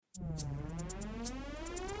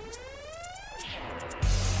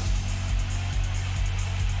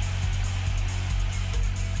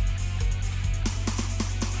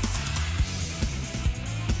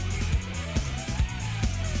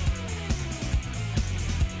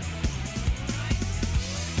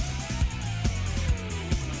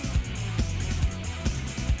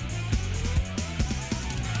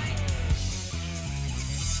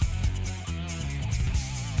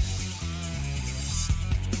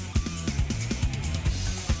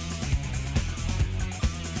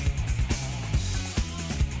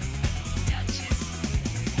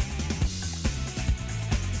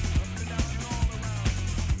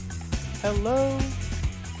hello,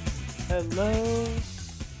 hello,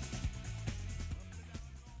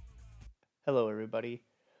 hello, everybody.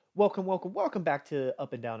 Welcome back to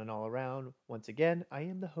Up and Down and All Around. Once again, I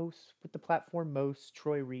am the host with the platform most,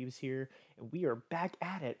 Troy Reeves here, and we are back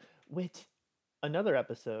at it with another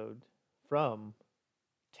episode from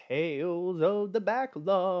Tales of the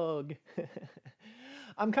Backlog.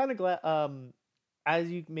 I'm kind of glad. As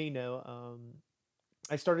you may know,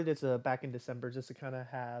 I started this back in December just to kind of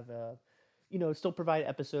have still provide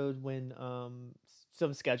episodes when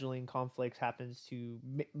some scheduling conflicts happens to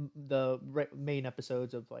main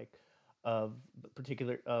episodes of of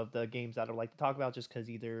particular of the games that I like to talk about, just because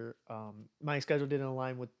either my schedule didn't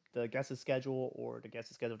align with the guest's schedule or the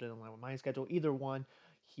guest's schedule didn't align with my schedule. Either one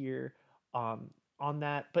here um, on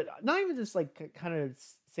that, but not even just like kind of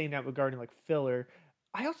saying that regarding like filler.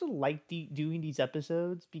 I also like doing these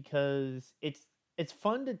episodes because it's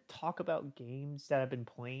fun to talk about games that I've been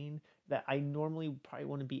playing that I normally probably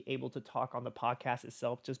wouldn't be able to talk on the podcast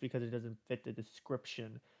itself, just because it doesn't fit the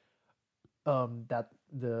description. That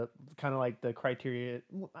the kind of like the criteria.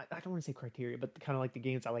 I don't want to say criteria, but kind of like the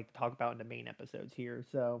games I like to talk about in the main episodes here.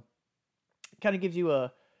 So kind of gives you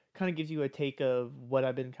a take of what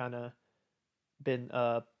I've been playing,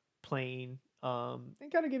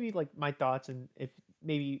 and kind of give you like my thoughts, and if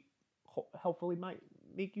maybe helpfully might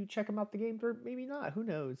make you check them out the games, or maybe not, who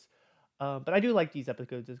knows. But I do like these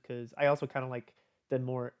episodes just because I also kind of like the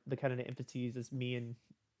kind of the emphases is me and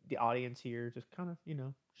the audience here just kind of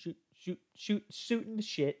shooting the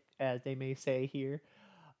shit, as they may say here.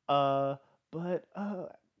 uh but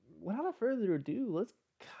without further ado, let's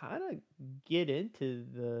kind of get into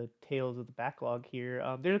the tales of the backlog here.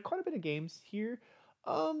 There's quite a bit of games here.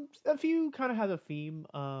 A few kind of have a theme,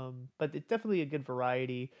 but it's definitely a good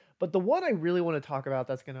variety. But the one I really want to talk about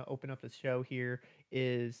that's going to open up the show here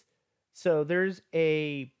is, so there's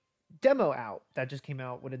a demo out that just came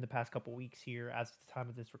out within the past couple weeks here, as the time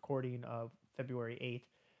of this recording of February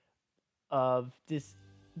 8th, of this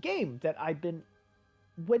game that I've been,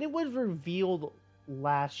 when it was revealed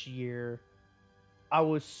last year, I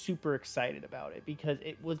was super excited about it because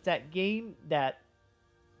it was that game that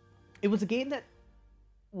it was a game that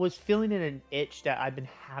was filling in an itch that I've been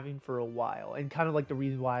having for a while, and kind of like the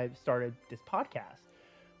reason why I started this podcast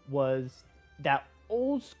was that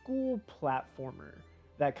old school platformer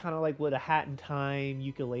that kind of like with a Hat in Time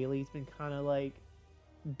ukulele's been kind of like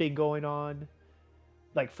been going on,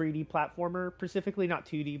 like 3D platformer, specifically not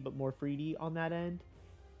 2D but more 3D on that end,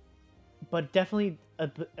 but definitely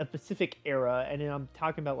a specific era. And then I'm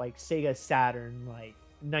talking about like Sega Saturn, like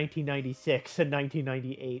 1996 and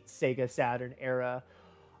 1998 Sega Saturn era.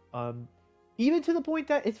 um, Even to the point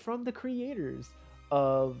that it's from the creators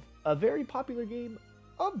of a very popular game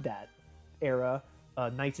of that era,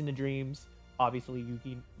 Nights into Dreams. Obviously,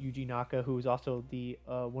 Yuji Naka, who is also the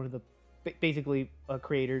one of the basically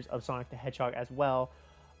creators of Sonic the Hedgehog as well.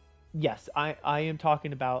 Yes, I am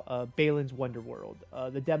talking about Balan's Wonderworld.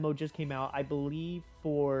 The demo just came out, I believe,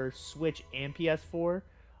 for Switch and PS4,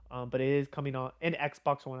 but it is coming on and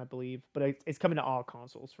Xbox One, I believe. But it's coming to all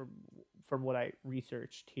consoles from what I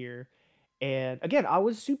researched here. And again, I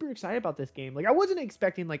was super excited about this game. Like I wasn't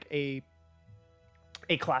expecting like a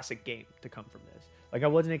classic game to come from this. Like I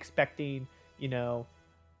wasn't expecting, you know,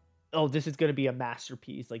 oh, this is gonna be a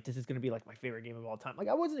masterpiece. Like this is gonna be like my favorite game of all time. Like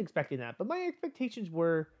I wasn't expecting that, but my expectations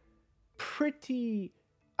were pretty.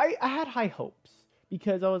 I had high hopes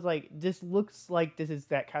because I was like, this looks like this is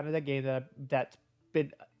that kind of that game that's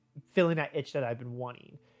been filling that itch that I've been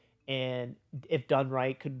wanting, and if done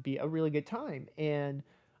right, could be a really good time. And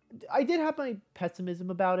I did have my pessimism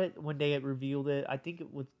about it when they had revealed it. I think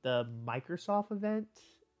it was the Microsoft event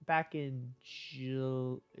back in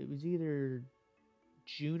it was either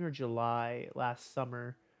June or July last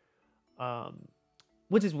summer. Um,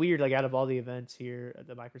 which is weird, like out of all the events here at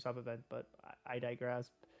the Microsoft event, but I digress.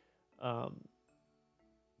 Um,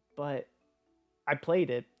 but I played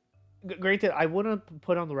it. Granted, I want to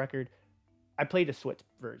put on the record, I played a Switch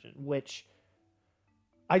version, which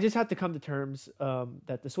I just have to come to terms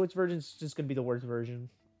that the Switch version is just going to be the worst version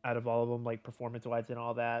out of all of them, like performance wise and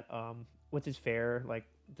all that. Which is fair. Like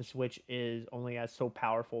the Switch is only as so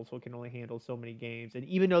powerful, so it can only handle so many games. And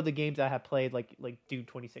even though the games I have played, like Dude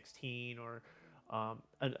 2016 or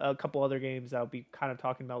a couple other games that I'll be kind of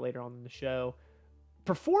talking about later on in the show,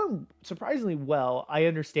 perform surprisingly well, I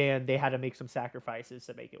understand they had to make some sacrifices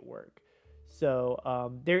to make it work.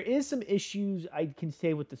 So there is some issues I can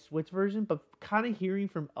say with the Switch version, but kind of hearing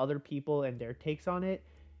from other people and their takes on it,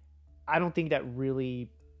 I don't think that really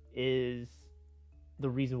is the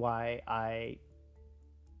reason why I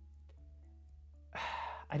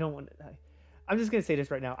don't want to. I'm just gonna say this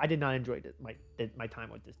right now. I did not enjoy my time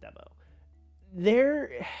with this demo.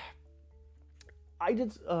 There, I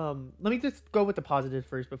just let me just go with the positives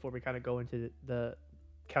first before we kind of go into the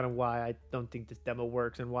kind of why I don't think this demo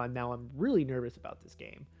works and why now I'm really nervous about this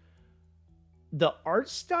game. The art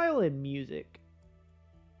style and music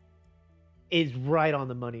is right on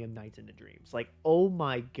the money of Nights into Dreams. Like, oh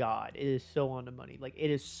my god, it is so on the money. Like, it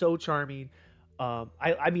is so charming.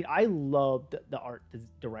 I mean, I love the art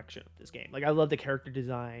direction of this game. Like, I love the character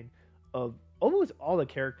design of almost all the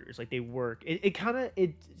characters. Like, they work. It kind of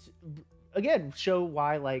it again show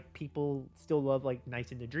why like people still love like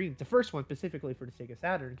Nights into Dreams. The first one specifically for the Sega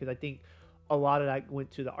Saturn, because I think a lot of that went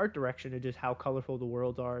to the art direction and just how colorful the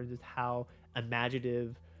worlds are, and just how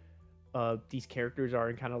imaginative these characters are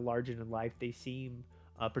and kind of larger than life they seem,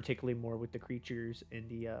 particularly more with the creatures in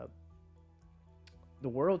the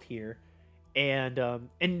world here. And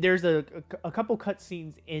there's a couple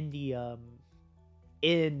cutscenes in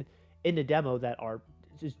in the demo that are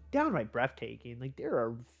just downright breathtaking. Like, they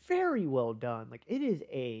are very well done. Like, it is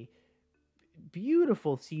a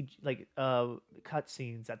beautiful CG, like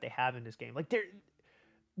cutscenes that they have in this game. Like,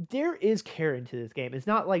 there is care into this game. It's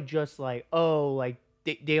not like just like, oh, like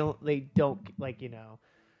they don't like,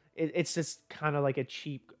 it's just kind of like a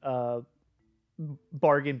cheap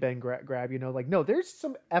bargain bin grab, like, no, there's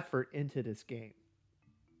some effort into this game,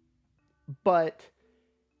 but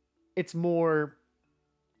it's more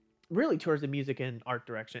really towards the music and art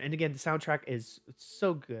direction. And again, the soundtrack is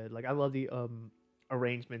so good. Like, I love the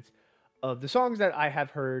arrangements of the songs that I have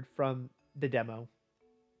heard from the demo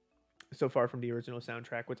so far from the original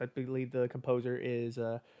soundtrack, which I believe the composer is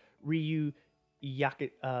Ryu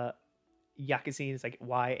Yakazaki. It's like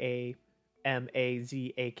Yamazaki.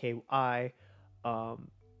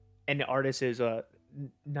 And the artist is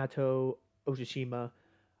Nato Oshishima,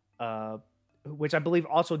 which I believe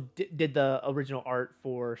also did the original art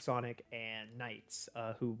for Sonic and Knights,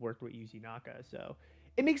 who worked with Yuji Naka. So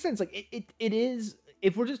it makes sense. Like, it is,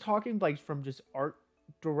 if we're just talking like from just art,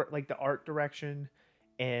 like the art direction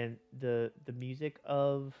and the music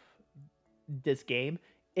of this game,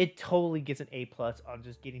 it totally gets an A+ on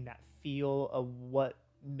just getting that feel of what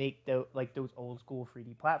make those old school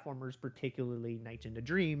 3D platformers, particularly Nights into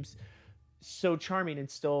Dreams, so charming and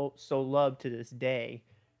still so loved to this day,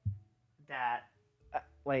 that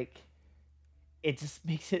like it just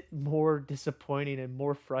makes it more disappointing and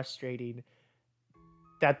more frustrating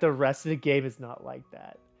that the rest of the game is not like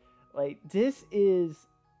that. Like, this is,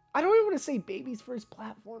 I don't even want to say baby's first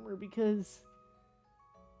platformer, because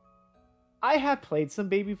I have played some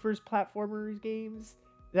baby first platformers games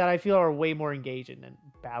that I feel are way more engaging than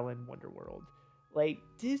Balan Wonderworld. Like,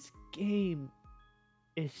 this game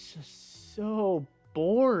is just so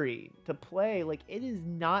boring to play. Like, it is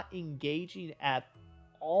not engaging at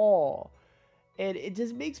all. And it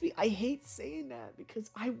just makes me, I hate saying that, because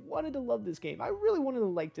I wanted to love this game. I really wanted to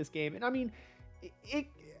like this game. And I mean, it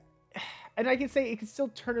and I can say it can still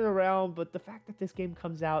turn it around, but the fact that this game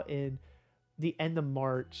comes out in the end of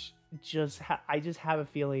March, I just have a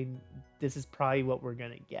feeling this is probably what we're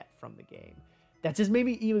gonna get from the game. That just made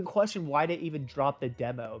me even question why they even dropped the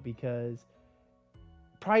demo, because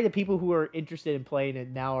probably the people who are interested in playing it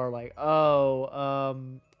now are like, oh,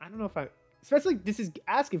 I don't know if especially this is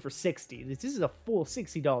asking for $60. This is a full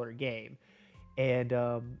 $60 game, and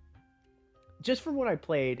just from what I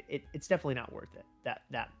played, it's definitely not worth it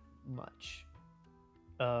that much.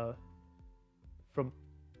 From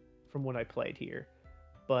what I played here,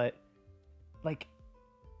 but like,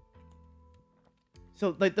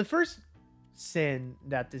 so like the first sin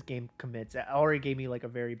that this game commits that already gave me like a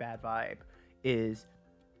very bad vibe is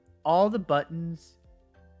all the buttons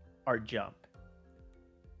are jump.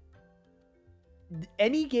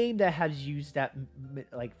 Any game that has used that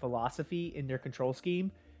like philosophy in their control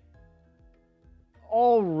scheme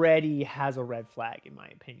already has a red flag, in my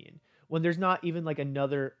opinion. When there's not even like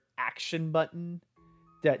another action button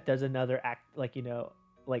that does another act, like,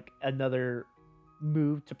 like another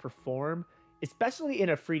move to perform, especially in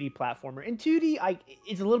a 3D platformer. In 2D,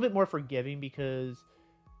 it's a little bit more forgiving because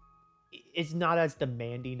it's not as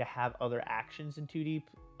demanding to have other actions in 2D,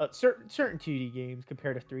 certain 2D games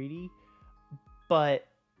compared to 3D. But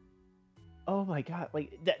oh my god,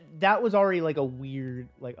 like that was already like a weird,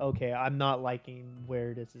 like, okay, I'm not liking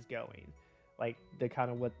where this is going, like the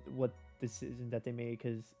kind of what decision that they made.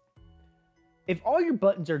 Because if all your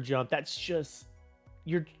buttons are jump, that's just,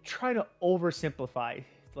 you're trying to oversimplify.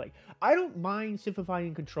 Like, I don't mind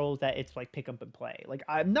simplifying controls that it's like pick up and play. Like,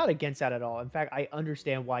 I'm not against that at all. In fact, I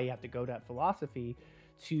understand why you have to go that philosophy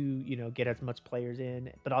to, get as much players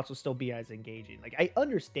in, but also still be as engaging. Like, I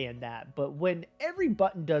understand that. But when every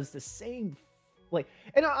button does the same Like,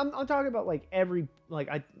 and I'm talking about like every like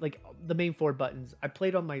I like the main four buttons. I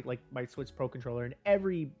played on my like my Switch Pro controller, and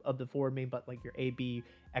every of the four main buttons, like your A, B,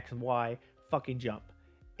 X, and Y, fucking jump.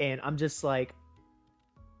 And I'm just like,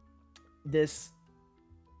 this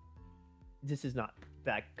this is not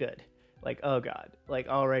that good. Like, oh god, like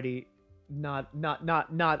already not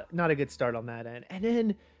a good start on that end. And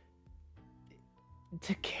then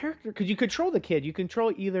to character, because you control the kid, you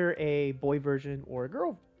control either a boy version or a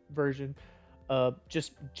girl version,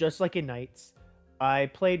 just like in Knights.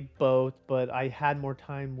 I played both, but I had more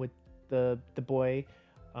time with the boy,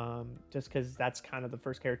 just because that's kind of the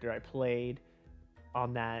first character I played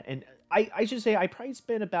on that. And I should say I probably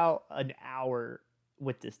spent about an hour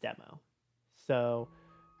with this demo, so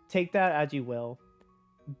take that as you will.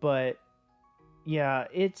 But yeah,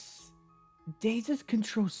 it's Days'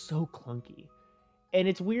 control so clunky, and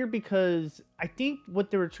it's weird because I think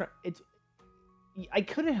what they were trying, it's I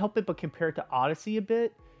couldn't help it but compare it to Odyssey a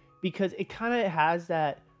bit, because it kind of has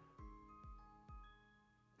that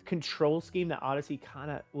control scheme that Odyssey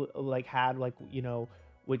kind of like had, like,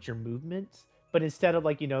 with your movements. But instead of,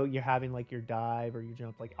 like, you're having like your dive or your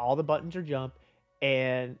jump, like all the buttons are jump,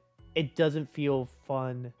 and it doesn't feel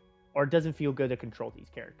fun, or it doesn't feel good to control these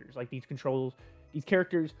characters. Like, these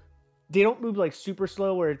characters, they don't move like super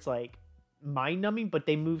slow where it's like mind numbing, but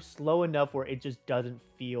they move slow enough where it just doesn't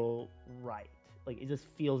feel right. Like, it just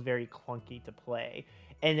feels very clunky to play.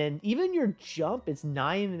 And then even your jump is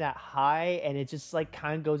not even that high, and it just like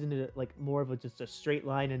kind of goes into like more of just a straight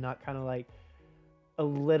line, and not kind of like a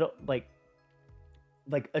little like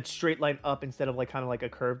a straight line up instead of like kind of like a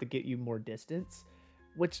curve to get you more distance,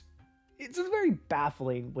 which it's just very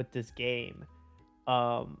baffling with this game.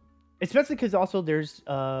 Especially because also there's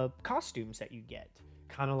costumes that you get,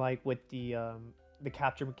 kind of like with the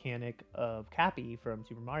capture mechanic of Cappy from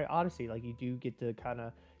Super Mario Odyssey. Like, you do get to kind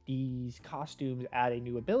of, these costumes add a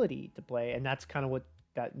new ability to play, and that's kind of what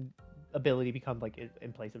that ability becomes like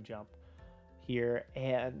in place of jump here.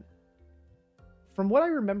 And from what I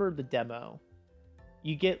remember of the demo,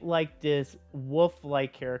 you get like this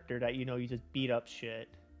wolf-like character that you just beat up shit.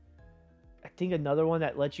 I think another one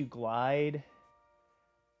that lets you glide.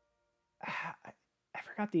 I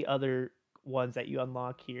forgot the other ones that you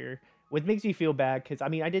unlock here, which makes me feel bad because I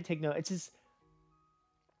mean I did take note. It's just,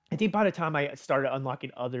 I think by the time I started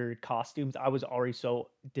unlocking other costumes, I was already so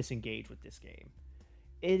disengaged with this game.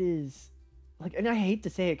 It is like, and I hate to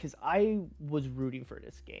say it because I was rooting for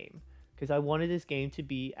this game, because I wanted this game to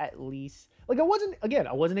be at least like, I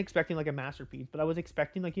wasn't expecting like a masterpiece, but I was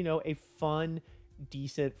expecting like, a fun,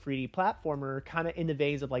 decent 3D platformer, kind of in the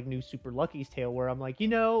veins of like New Super Lucky's Tale, where I'm like,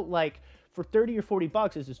 like for 30 or 40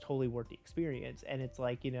 bucks, this is totally worth the experience. And it's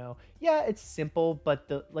like, yeah, it's simple, but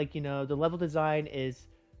the like, the level design is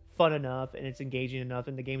fun enough, and it's engaging enough,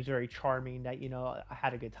 and the game's very charming that, I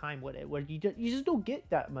had a good time with it, where you just don't get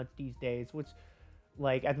that much these days, which,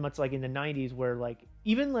 like, as much like in the 90s, where like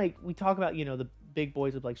even like we talk about, the big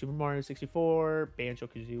boys of like Super Mario 64,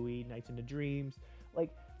 Banjo-Kazooie, Nights into Dreams, like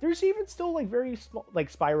there's even still like very small,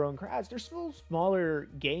 like Spyro and Crash, there's still smaller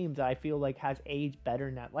games that I feel like has aged better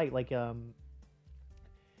in that light. Like the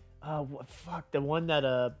one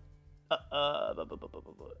that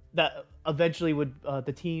that eventually would,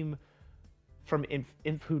 the team from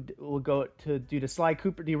who will go to do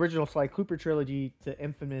the original Sly Cooper trilogy, to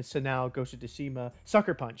Infamous, to now Ghost of Tsushima,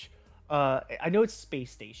 Sucker Punch. I know it's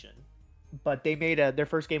Space Station, but they made their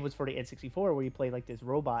first game was for the N64, where you play like this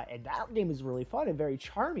robot, and that game is really fun and very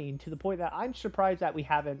charming, to the point that I'm surprised that we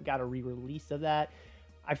haven't got a re-release of that.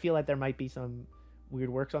 I feel like there might be some weird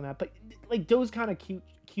works on that, but like those kind of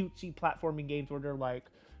cutesy platforming games where they're like,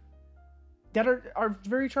 that are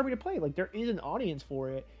very charming to play. Like, there is an audience for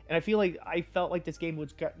it, and I felt like this game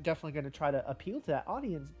was definitely going to try to appeal to that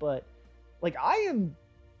audience. But like, I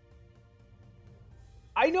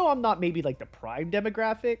know I'm not maybe like the prime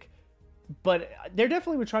demographic, but they're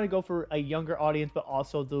definitely trying to go for a younger audience, but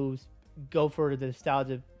also those go for the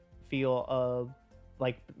nostalgia feel of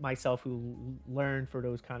like myself, who learned for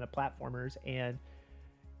those kind of platformers. And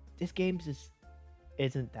this game just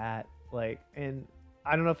isn't that, like, and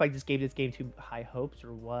I don't know if I just gave this game too high hopes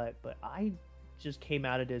or what, but I just came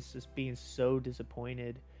out of this just being so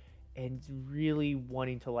disappointed and really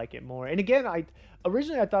wanting to like it more. And again, I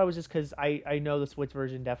originally thought it was just because I know the Switch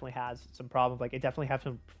version definitely has some problems. Like, it definitely has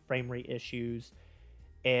some frame rate issues,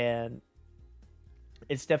 and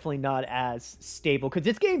it's definitely not as stable, because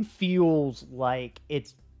this game feels like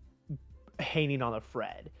it's hanging on a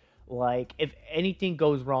thread. Like, if anything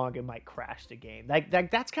goes wrong, it might crash the game. Like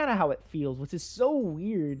that's kind of how it feels, which is so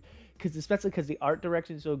weird, because especially because the art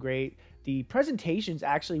direction is so great, the presentation's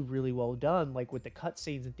actually really well done, like with the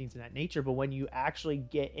cutscenes and things of that nature. But when you actually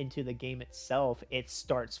get into the game itself, it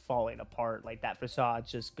starts falling apart. Like that facade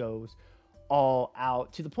just goes all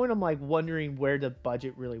out to the point I'm like wondering where the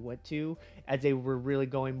budget really went to, as they were really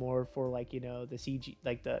going more for like, the CG,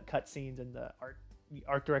 like the cutscenes and the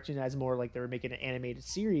art direction, as more like they were making an animated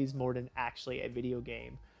series more than actually a video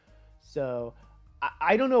game. So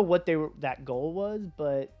I don't know what that goal was,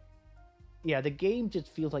 but yeah, the game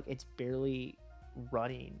just feels like it's barely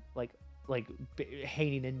running, like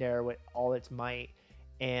hanging in there with all its might.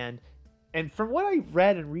 and and from what I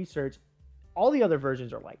read and researched, all the other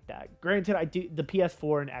versions are like that. Granted, I do the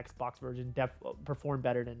PS4 and Xbox version perform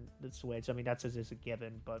better than the Switch. I mean, that's just a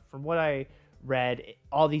given. But from what I read,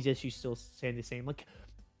 all these issues still stay the same. Like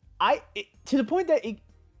to the point that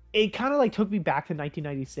it kind of like took me back to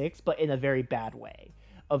 1996, but in a very bad way,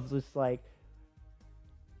 of just like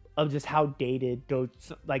of just how dated those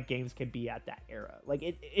like games can be at that era. Like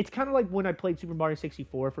it's kind of like when I played Super Mario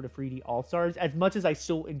 64 for the 3D All Stars. As much as I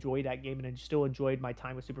still enjoy that game and I still enjoyed my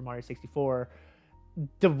time with Super Mario 64,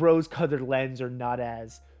 the rose-colored lens are not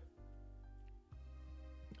as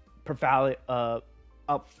profound up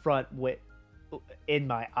front with in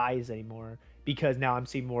my eyes anymore, because now I'm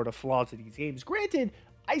seeing more of the flaws of these games. Granted,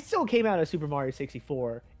 I still came out of Super Mario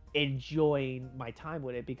 64 enjoying my time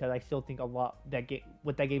with it, because I still think a lot that game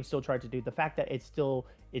what that game still tried to do. The fact that it's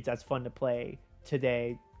as fun to play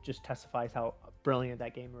today just testifies how brilliant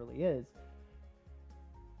that game really is.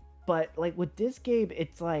 But like with this game,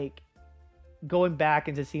 it's like going back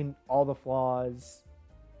and just seeing all the flaws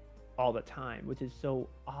all the time, which is so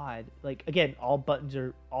odd. Like again, all buttons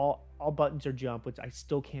are jump, which I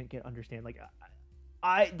still can't get understand. Like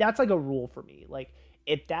I that's like a rule for me. Like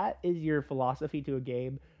if that is your philosophy to a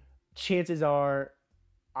game, chances are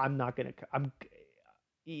I'm not gonna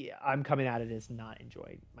I'm coming out of this not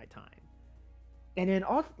enjoying my time. And then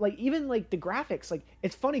off like even like the graphics, like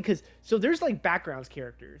it's funny because so there's like backgrounds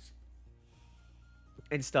characters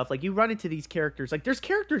and stuff. Like you run into these characters, like there's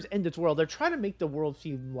characters in this world, they're trying to make the world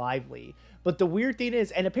seem lively. But the weird thing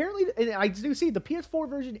is, and apparently, and I do see the PS4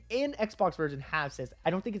 version and Xbox version have says, I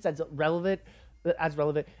don't think it's as relevant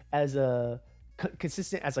as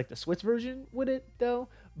consistent as like the Switch version would it though.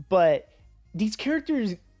 But these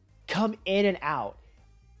characters come in and out,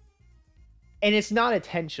 and it's not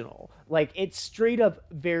intentional. Like it's straight up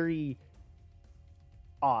very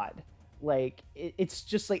odd. Like it's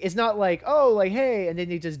just like, it's not like, oh, like hey, and then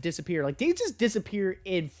they just disappear. Like they just disappear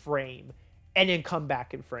in frame and then come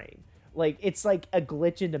back in frame. Like it's like a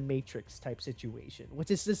glitch in the Matrix type situation, which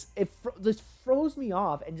is just just throws me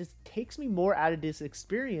off and just takes me more out of this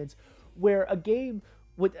experience. Where a game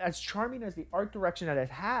with as charming as the art direction that it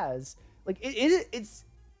has, like it's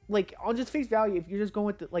like on just face value, if you're just going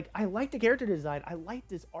with the, like I like the character design, I like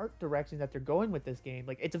this art direction that they're going with this game.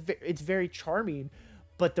 Like it's very charming,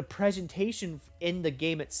 but the presentation in the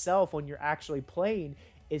game itself when you're actually playing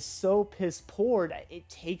is so piss poor that it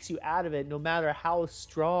takes you out of it, no matter how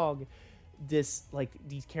strong these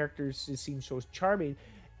characters just seem so charming.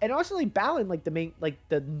 And also like Balin, like the main, like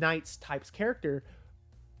the Knights types character,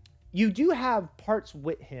 you do have parts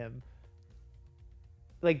with him.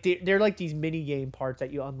 Like they're like these mini game parts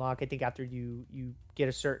that you unlock, I think, after you get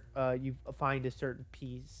a certain you find a certain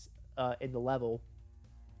piece in the level.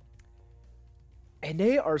 And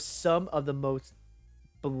they are some of the most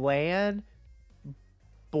bland,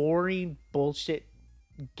 boring bullshit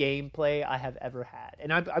gameplay I have ever had.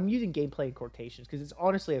 And I'm using gameplay in quotations because it's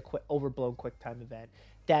honestly a overblown quick time event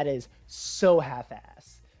that is so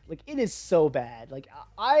half-assed. Like it is so bad. Like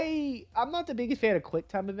I'm not the biggest fan of quick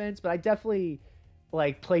time events, but I definitely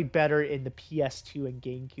like play better in the PS2 and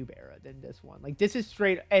GameCube era than this one. Like this is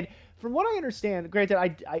straight, and from what I understand, granted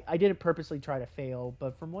I didn't purposely try to fail,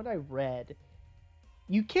 but from what I read,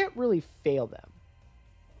 you can't really fail them.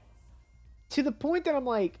 To the point that I'm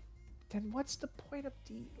like, then what's the point of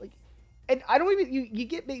like, and I don't even you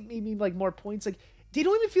get maybe like more points, like they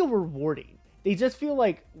don't even feel rewarding. They just feel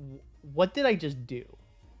like, what did I just do?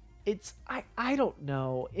 It's I don't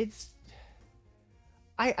know. It's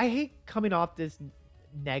I hate coming off this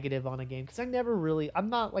negative on a game because I'm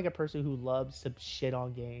not like a person who loves to shit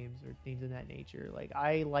on games or things of that nature. Like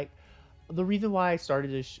I like the reason why I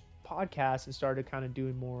started this podcast and started kind of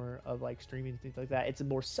doing more of like streaming and things like that. It's a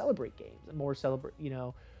more celebrate games and more celebrate,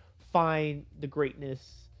 find the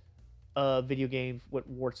greatness of video games with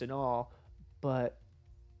warts and all. But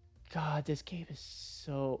God, this game is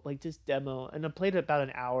so like this demo, and I played it about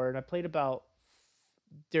an hour, and I played about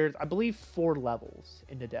there's I believe 4 levels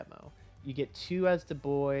in the demo. You get 2 as the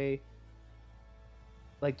boy,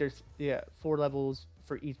 Like there's, yeah, 4 levels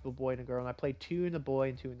for each boy and a girl, and I played 2 in the boy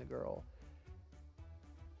and 2 in the girl,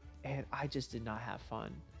 and I just did not have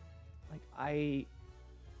fun. Like I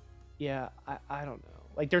don't know.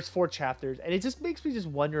 Like there's 4 chapters, and it just makes me just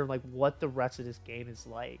wonder like what the rest of this game is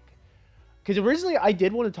like. Because originally I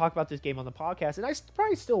did want to talk about this game on the podcast, and I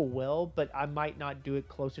probably still will, but I might not do it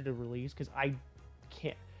closer to release because I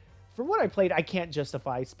can't. For what I played, I can't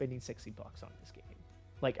justify spending $60 on this game,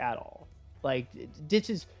 like at all. Like this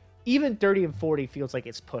is even 30 and 40 feels like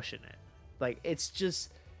it's pushing it. Like it's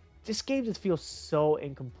just this game just feels so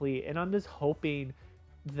incomplete, and I'm just hoping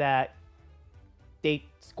that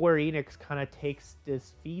Square Enix kind of takes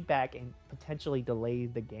this feedback and potentially delay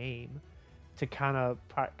the game to kind of,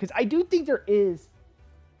 because I do think there is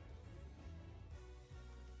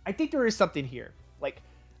something here. Like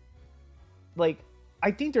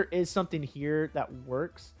I think there is something here that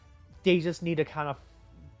works. They just need to kind of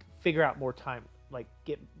figure out more time, like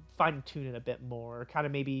get fine tune it a bit more, kind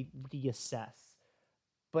of maybe reassess.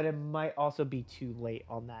 But it might also be too late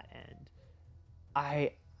on that end.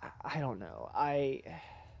 I don't know. I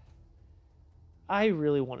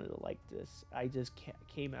really wanted to like this. I just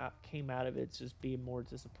came out of it just being more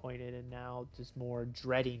disappointed, and now just more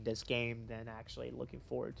dreading this game than actually looking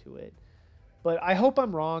forward to it. But I hope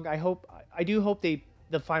I'm wrong. I do hope the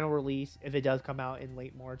final release, if it does come out in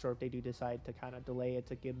late March, or if they do decide to kind of delay it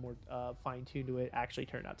to give more fine tune to it, actually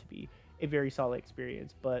turned out to be a very solid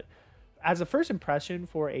experience. But as a first impression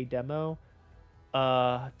for a demo,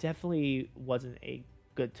 definitely wasn't a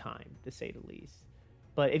good time, to say the least.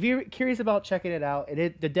 But if you're curious about checking it out,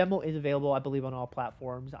 the demo is available, I believe, on all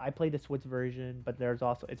platforms. I played the Switch version, but it's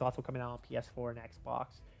also coming out on PS4 and Xbox,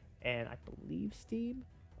 and I believe Steam,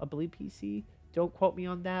 I believe PC. Don't quote me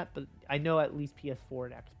on that, but I know at least PS4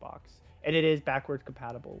 and Xbox, and it is backwards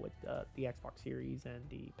compatible with the Xbox Series and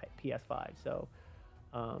the PS5. So,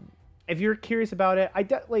 if you're curious about it,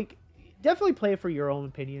 definitely play it for your own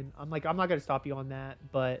opinion. I'm not gonna stop you on that,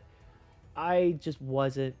 but I just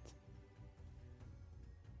wasn't.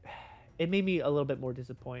 It made me a little bit more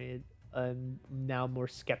disappointed, and now more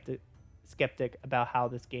skeptic about how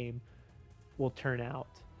this game will turn out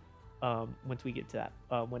once we get to that,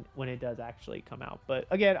 when it does actually come out. But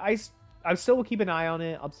again, I still will keep an eye on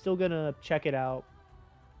it. I'm still gonna check it out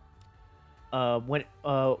when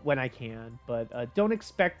I can, but don't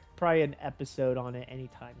expect probably an episode on it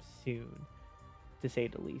anytime soon, to say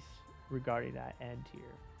the least, regarding that end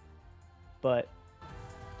here. But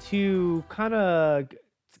to kind of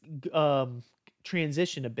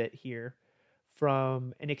transition a bit here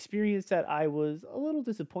from an experience that I was a little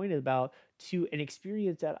disappointed about to an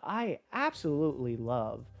experience that I absolutely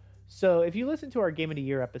love. So if you listen to our Game of the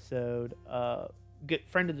Year episode, good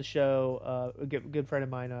friend of the show, a good friend of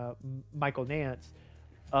mine, Michael Nance,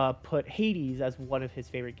 put Hades as one of his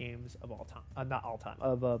favorite games of all time, not all time,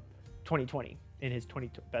 of 2020 in his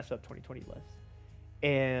best of 2020 list.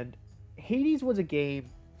 And Hades was a game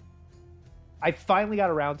I finally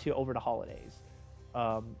got around to over the holidays.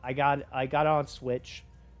 I got it on Switch,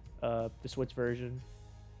 the Switch version.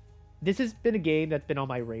 This has been a game that's been on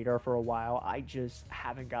my radar for a while. I just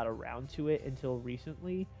haven't got around to it until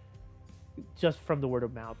recently, just from the word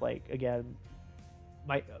of mouth. Like, again,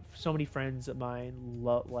 so many friends of mine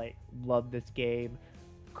love this game.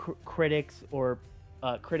 Critics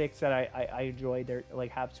that I enjoy, they're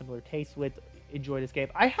like have similar tastes with, enjoy this game.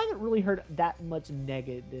 I haven't really heard that much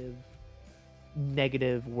negative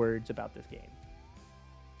words about this game.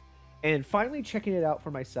 And finally checking it out for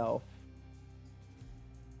myself,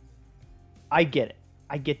 I get it.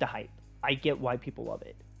 I get the hype. I get why people love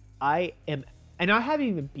it. And I haven't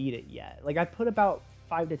even beat it yet. Like, I put about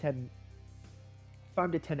 5 to 10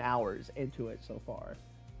 hours into it so far.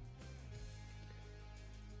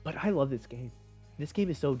 But I love this game. This game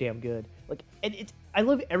is so damn good. Like, and I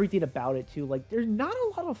love everything about it too. Like, there's not a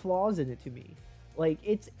lot of flaws in it to me. Like,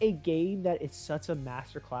 it's a game that is such a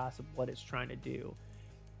masterclass of what it's trying to do.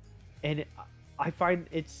 And I find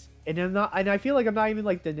I feel like I'm not even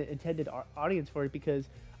like the intended audience for it, because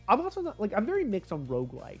I'm also not, like, I'm very mixed on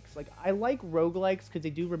roguelikes. Like, I like roguelikes because they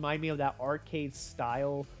do remind me of that arcade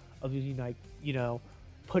style of using, like,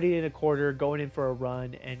 putting in a quarter, going in for a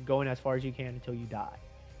run, and going as far as you can until you die.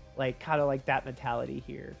 Like, kind of like that mentality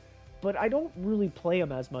here. But I don't really play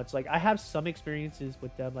them as much. Like, I have some experiences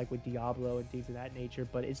with them, like with Diablo and things of that nature,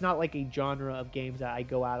 but it's not like a genre of games that I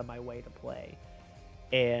go out of my way to play.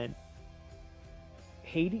 And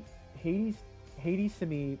Hades to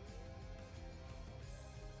me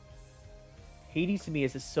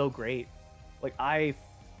is just so great. Like, I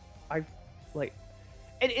like,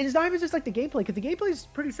 and it's not even just like the gameplay, because the gameplay is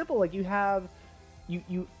pretty simple. Like, you have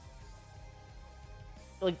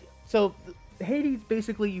like so Hades,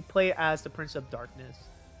 basically you play as the Prince of Darkness,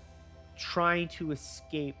 trying to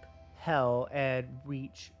escape hell and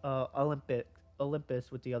reach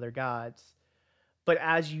Olympus with the other gods. But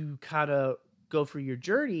as you kind of go through your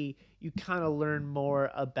journey, you kind of learn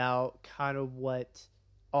more about kind of what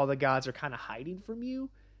all the gods are kind of hiding from you,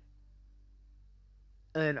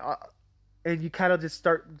 and uh, and you kind of just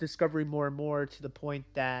start discovering more and more to the point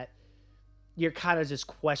that you're kind of just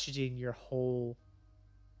questioning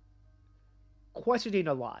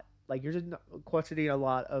a lot. Like you're just questioning a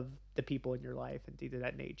lot of the people in your life and things of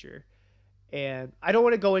that nature. And I don't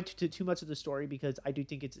want to go into too much of the story because I do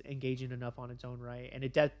think it's engaging enough on its own right, and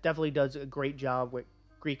it definitely does a great job with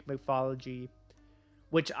Greek mythology,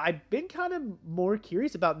 which I've been kind of more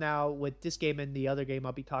curious about now with this game and the other game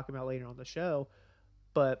I'll be talking about later on the show.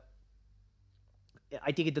 But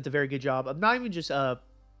I think it does a very good job of not even just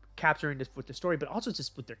capturing this with the story, but also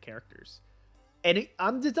just with their characters. And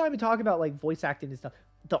I'm just not even talking about like voice acting and stuff.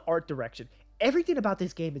 The art direction, everything about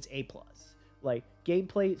this game is A plus. Like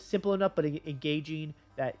gameplay, simple enough but engaging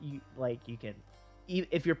that you can,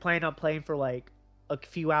 if you're planning on playing for like a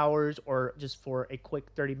few hours or just for a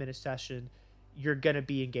quick 30-minute session, you're gonna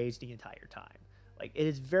be engaged the entire time. Like it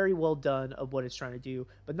is very well done of what it's trying to do,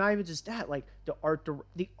 but not even just that. Like the art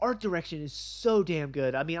direction is so damn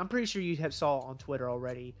good. I mean, I'm pretty sure you have saw on Twitter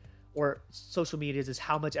already or social medias is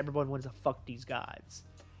how much everyone wants to fuck these gods.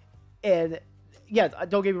 And yeah,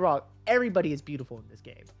 don't get me wrong, everybody is beautiful in this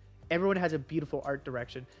game. Everyone has a beautiful art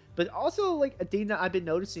direction, but also like a thing that I've been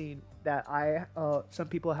noticing that some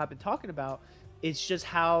people have been talking about is just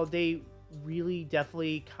how they really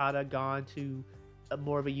definitely kind of gone to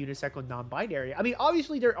more of a unisex non-binary. I mean,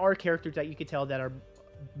 obviously there are characters that you can tell that are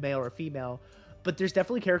male or female, but there's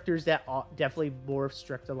definitely characters that are definitely more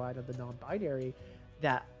strict the line of the non-binary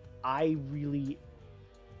that I really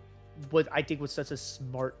I think was such a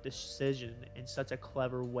smart decision and such a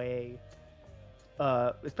clever way,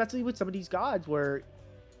 especially with some of these gods where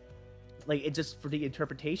like it just for the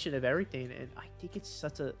interpretation of everything. And I think it's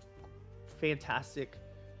such a fantastic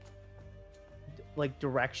like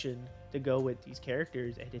direction to go with these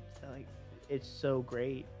characters, and it's so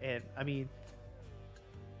great. And I'm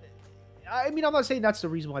not saying that's the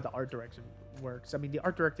reason why the art direction works. I mean, the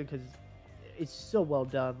art direction, because it's so well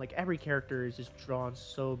done. Like every character is just drawn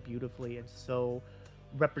so beautifully and so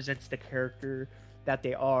represents the character that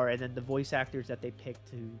they are, and then the voice actors that they pick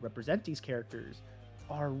to represent these characters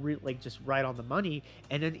are like just right on the money.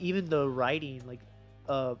 And then even the writing, like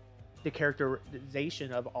the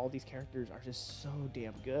characterization of all these characters are just so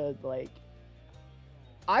damn good. Like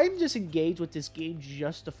I'm just engaged with this game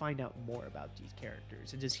just to find out more about these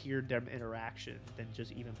characters and just hear them interaction than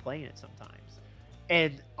just even playing it sometimes.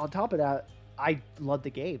 And on top of that, I love the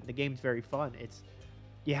game. The game's very fun. It's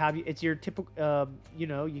your typical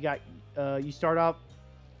you start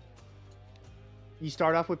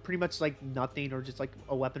off with pretty much like nothing or just like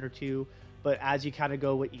a weapon or two, but as you kind of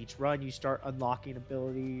go with each run, you start unlocking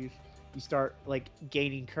abilities. You start like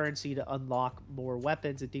gaining currency to unlock more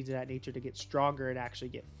weapons and things of that nature to get stronger and actually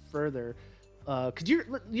get further. Because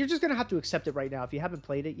you're just gonna have to accept it right now. If you haven't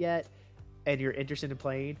played it yet and you're interested in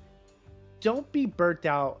playing, don't be burnt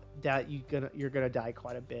out that you're gonna die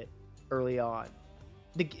quite a bit early on.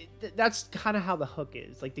 That's kind of how the hook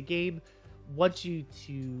is. Like the game wants you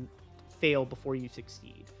to fail before you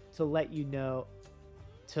succeed, to let you know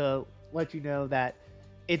that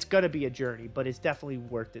it's gonna be a journey, but it's definitely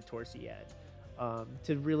worth it towards the end,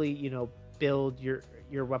 to really build your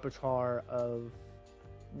repertoire of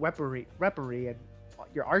weaponry and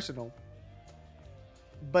your arsenal,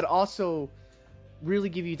 but also really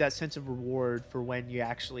give you that sense of reward for when you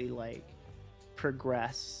actually like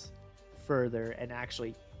progress further and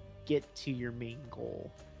actually get to your main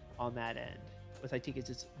goal on that end. Which I think it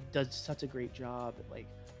just does such a great job. Like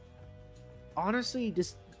honestly,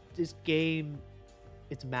 this game,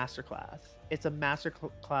 it's masterclass. It's a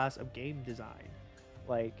masterclass of game design.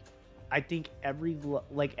 Like I think every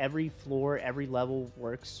floor, every level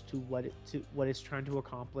works to what it's trying to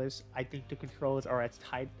accomplish. I think the controls are as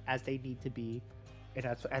tight as they need to be, and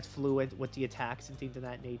as fluid with the attacks and things of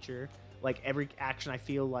that nature. Like every action, I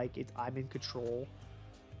feel like I'm in control.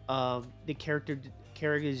 The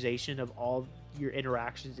characterization of all your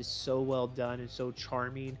interactions is so well done and so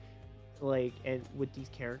charming. Like, and with these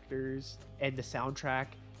characters, and the soundtrack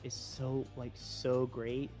is so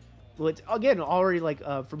great. Well, it's again already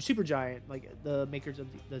from Supergiant, like the makers of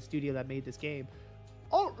the studio that made this game.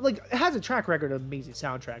 All like it has a track record of amazing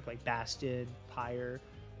soundtrack, like Bastion, Pyre.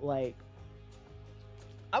 Like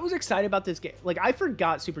I was excited about this game. Like I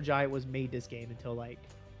forgot Supergiant made this game until like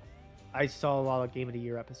I saw a lot of Game of the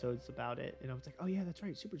Year episodes about it, and I was like, oh yeah, that's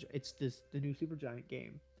right, It's the new Supergiant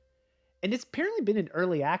game, and it's apparently been in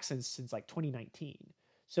early access since like 2019.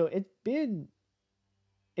 So it's been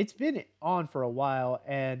on for a while,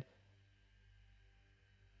 and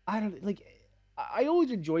I don't like. I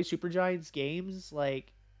always enjoy Supergiant's games.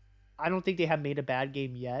 Like, I don't think they have made a bad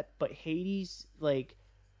game yet, but Hades, like,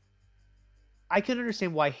 I can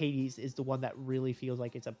understand why Hades is the one that really feels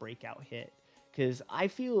like it's a breakout hit. Because I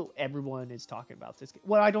feel everyone is talking about this.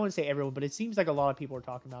 Well, I don't want to say everyone, but it seems like a lot of people are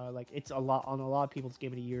talking about it. Like, it's a lot on a lot of people's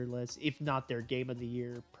Game of the Year list, if not their Game of the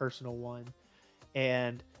Year personal one.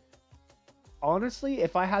 And honestly,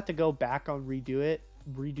 if I had to go back on redo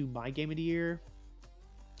my Game of the Year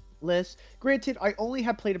list, granted, I only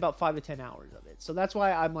have played about 5 to 10 hours of it, so that's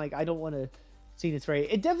why I'm like, I don't want to see this right.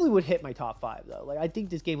 It definitely would hit my top five though. Like, I think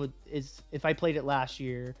this game would is if I played it last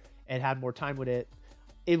year and had more time with it,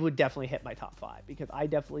 it would definitely hit my top five because I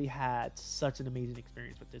definitely had such an amazing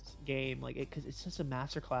experience with this game. Like, because it's just a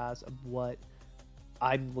masterclass of what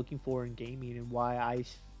I'm looking for in gaming and why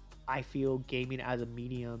I feel gaming as a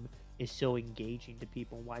medium is so engaging to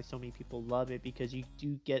people and why so many people love it, because you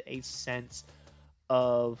do get a sense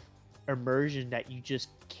of immersion that you just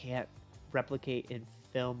can't replicate in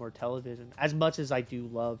film or television. As much as I do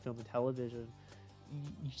love film and television,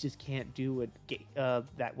 you just can't do what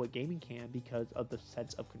gaming can, because of the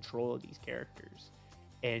sense of control of these characters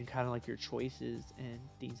and kind of like your choices and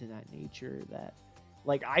things of that nature. That,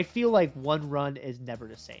 like, I feel like one run is never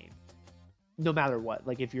the same, no matter what.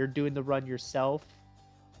 Like, if you're doing the run yourself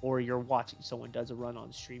or you're watching someone does a run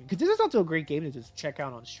on stream, because this is also a great game to just check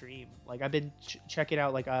out on stream. Like, I've been checking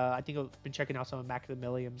out, like, I think I've been checking out some of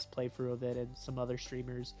Maximilian's playthrough of it and some other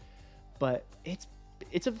streamers, but it's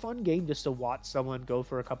a fun game just to watch someone go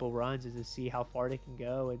for a couple runs and to see how far they can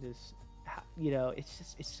go, and just,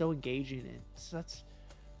 it's so engaging, and it's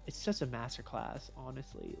such a masterclass,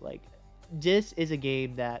 honestly. Like, this is a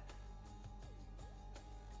game that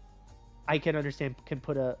I can understand can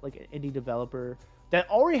put an indie developer that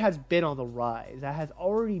already has been on the rise, that has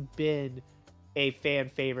already been a fan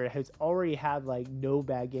favorite, has already had like no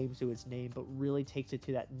bad games to its name, but really takes it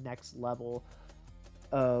to that next level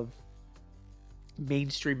of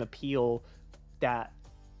mainstream appeal. That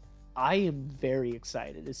I am very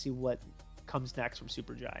excited to see what comes next from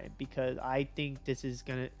Supergiant, because I think this is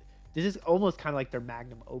almost kind of like their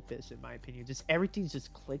magnum opus, in my opinion. Just everything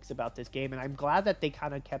just clicks about this game, and I'm glad that they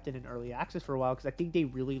kind of kept it in early access for a while, because I think they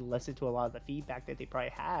really listened to a lot of the feedback that they probably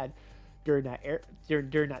had during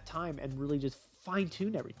that time, and really just fine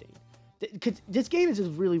tune everything. Because this game is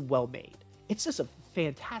just really well made. It's just a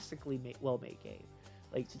fantastically well made game.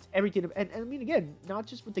 Like, it's everything, and I mean, again, not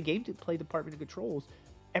just with the gameplay department and controls,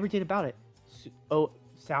 everything about it.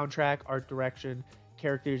 Soundtrack, art direction,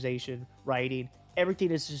 characterization, writing.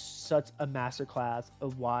 Everything is just such a masterclass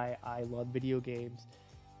of why I love video games,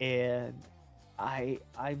 and I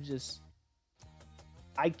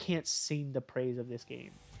can't sing the praise of this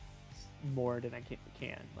game more than I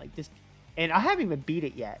can. Like, this, and I haven't even beat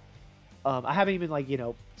it yet. I haven't even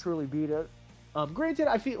truly beat it. Granted,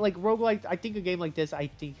 I feel like roguelike. I think a game like this, I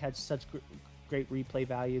think, has such great replay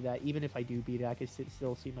value that even if I do beat it, I could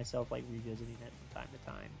still see myself like revisiting it from time to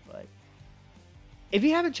time. But if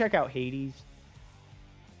you haven't checked out Hades,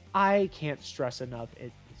 I can't stress enough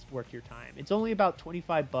it's worth your time. It's only about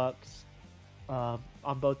 $25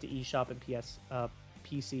 on both the eShop and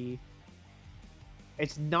PC.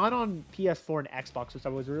 It's not on PS4 and Xbox, which I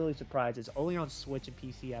was really surprised. It's only on Switch and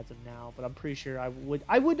PC as of now, but I'm pretty sure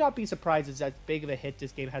I would not be surprised as big of a hit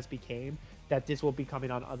this game has become, that this will be coming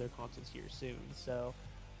on other consoles here soon. So,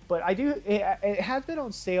 but it has been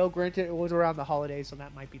on sale. Granted, it was around the holidays, so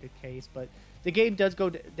that might be the case, but the game does go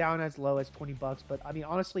down as low as $20, but I mean,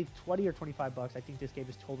 honestly, $20 or $25, I think this game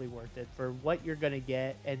is totally worth it for what you're gonna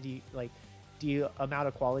get, and the amount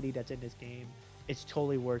of quality that's in this game. It's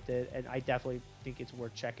totally worth it, and I definitely think it's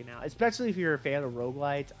worth checking out, especially if you're a fan of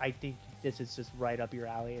roguelites. I think this is just right up your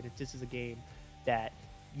alley, and this is a game that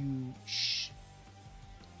you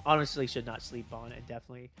honestly should not sleep on, and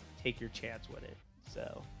definitely take your chance with it.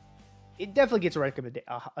 So it definitely gets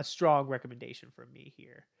a strong recommendation from me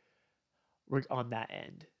here on that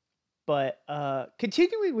end. But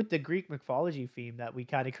continuing with the Greek mythology theme that we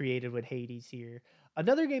kind of created with Hades here,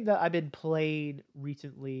 another game that I've been playing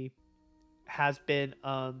recently has been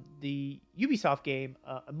the Ubisoft game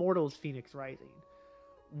Immortals Phoenix Rising,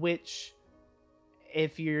 which,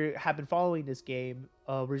 if you have been following this game,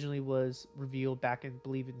 originally was revealed back in, I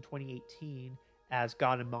believe, in 2018 as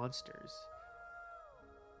God and Monsters.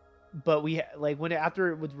 But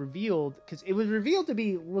after it was revealed, because it was revealed to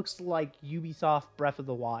be, looks like Ubisoft Breath of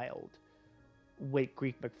the Wild, with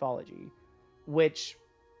Greek mythology, which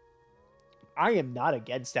I am not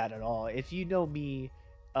against that at all. If you know me,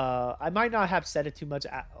 I might not have said it too much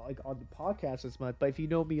like on the podcast as much, but if you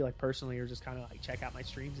know me like personally or just kind of like check out my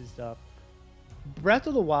streams and stuff, Breath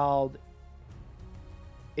of the Wild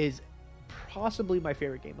is possibly my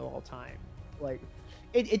favorite game of all time. Like,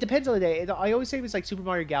 it depends on the day. I always say it's like Super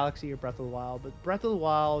Mario Galaxy or Breath of the Wild, but Breath of the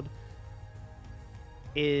Wild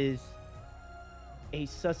is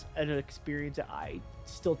such an experience that I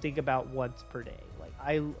still think about once per day.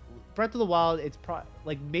 Like, Breath of the Wild, it's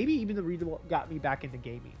like maybe even the reason what got me back into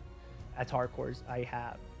gaming as hardcore as I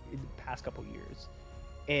have in the past couple years.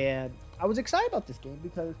 And I was excited about this game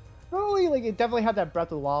because not only like it definitely had that Breath of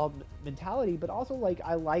the Wild mentality, but also like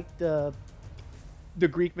I liked the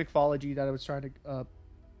Greek mythology that I was trying to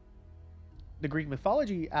the Greek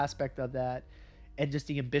mythology aspect of that, and just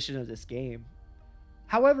the ambition of this game.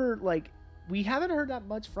 However, like we haven't heard that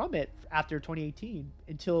much from it after 2018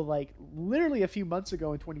 until like literally a few months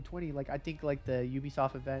ago in 2020. Like I think like the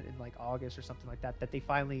Ubisoft event in like August or something like that, that they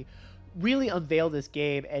finally really unveiled this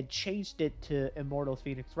game and changed it to Immortals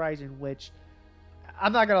Phoenix Rising, which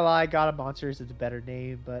I'm not gonna lie, God of Monsters is a better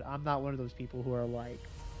name, but I'm not one of those people who are like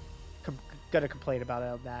gonna complain about it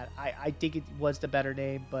on that. I think it was the better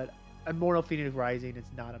name, but Immortal Phoenix Rising is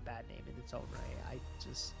not a bad name in its own right. I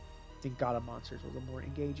just think God of Monsters was a more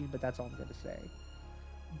engaging, but that's all I'm gonna say.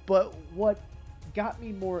 But what got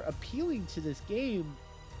me more appealing to this game,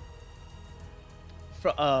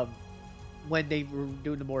 when they were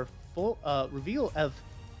doing the more full reveal of,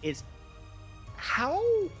 is how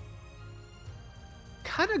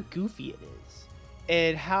kind of goofy it is,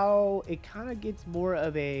 and how it kind of gets more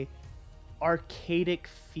of a arcadic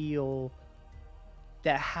feel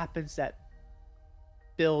that happens that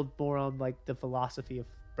build more on like the philosophy of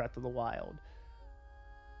Breath of the Wild.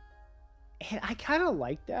 And I kind of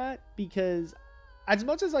like that because as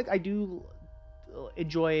much as like I do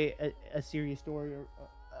enjoy a serious story or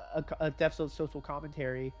a depth of social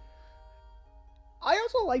commentary, I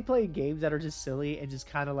also like playing games that are just silly and just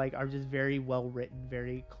kind of like are just very well written,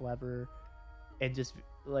 very clever, and just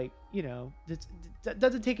like, you know,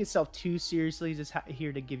 doesn't take itself too seriously, just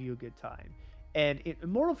here to give you a good time. And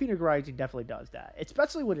Immortal Phoenix Rising definitely does that,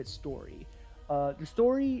 especially with its story. The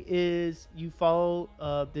story is you follow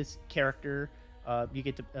this character, you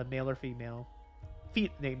get a male or female,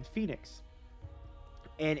 named Phoenix,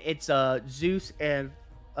 and it's Zeus and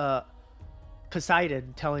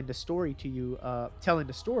Poseidon telling the story to you, telling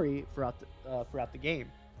the story throughout the game,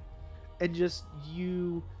 and just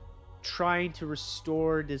you trying to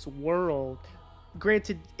restore this world.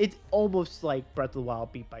 Granted, it's almost like Breath of the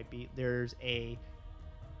Wild beat by beat. There's a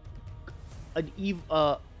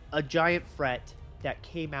giant threat that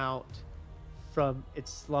came out from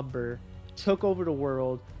its slumber, took over the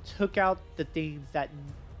world, took out the things that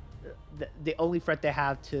the only threat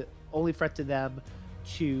to them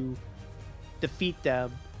to defeat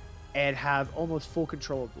them, and have almost full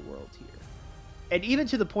control of the world here. And even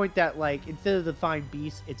to the point that like instead of the divine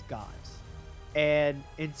beasts, it's gods. And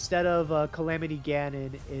instead of Calamity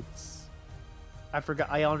Ganon, it's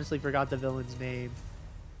I honestly forgot the villain's name.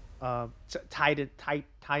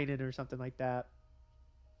 Titan or something like that.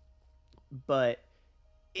 But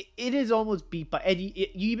it is almost beat by, and you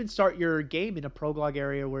even start your game in a prologue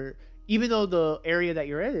area where even though the area that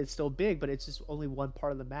you're in is still big, but it's just only one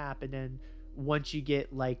part of the map. And then once you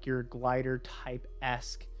get like your glider type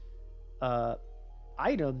esque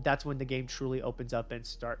item, that's when the game truly opens up and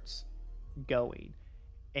starts going.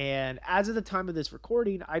 And as of the time of this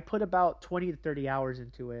recording, I put about 20 to 30 hours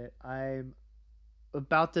into it. I'm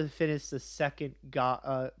about to finish the second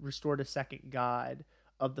restore the second god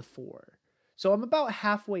of the 4. So I'm about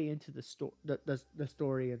halfway into the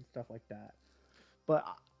story and stuff like that. But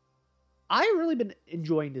I've really been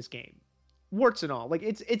enjoying this game, warts and all. Like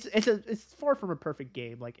it's far from a perfect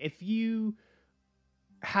game. Like if you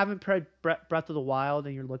haven't played Breath of the Wild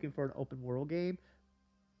and you're looking for an open world game,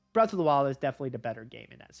 Breath of the Wild is definitely the better game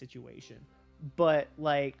in that situation. But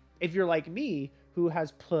like if you're like me, who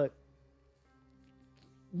has put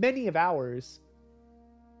many of hours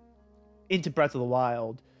into Breath of the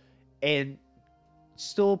Wild and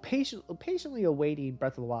still patiently awaiting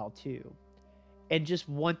Breath of the Wild 2, and just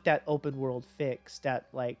want that open world fix that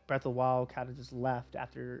like Breath of the Wild kind of just left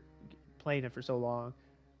after playing it for so long,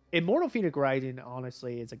 Immortal Phoenix Rising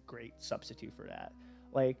honestly is a great substitute for that.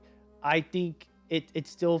 Like I think it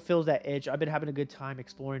still fills that edge. I've been having a good time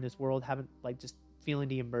exploring this world, having like just feeling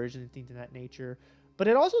the immersion and things of that nature. But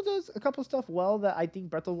it also does a couple stuff well that I think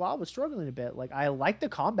Breath of the Wild was struggling a bit. Like I like the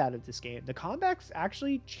combat of this game. The combat's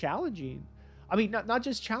actually challenging. I mean, not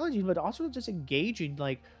just challenging, but also just engaging.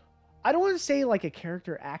 Like I don't want to say like a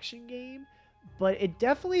character action game, but it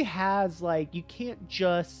definitely has like you can't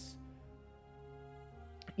just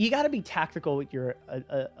you got to be tactical with your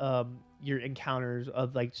encounters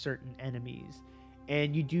of like certain enemies,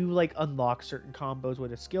 and you do like unlock certain combos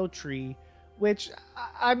with a skill tree, which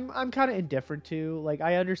I'm kind of indifferent to. Like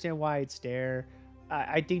I understand why it's there.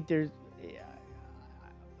 I think there's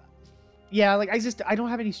yeah, like I don't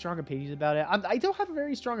have any strong opinions about it. I don't have a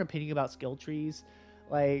very strong opinion about skill trees.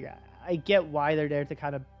 Like I get why they're there to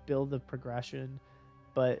kind of build the progression,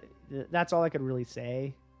 but that's all I could really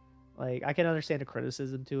say. Like I can understand the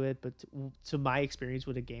criticism to it, but to my experience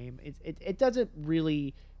with a game, it doesn't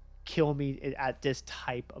really kill me at this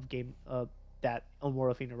type of game that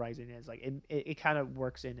Immortal Phoenix Rising is. Like it kind of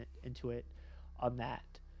works into it on that.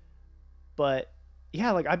 But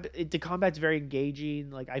yeah, like the combat's very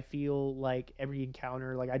engaging. Like I feel like every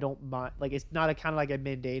encounter, like I don't mind. Like it's not a kind of like a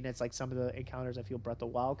mundane. It's like some of the encounters I feel Breath of the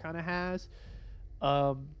Wild kind of has.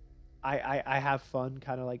 Um, I have fun,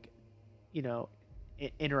 kind of like you know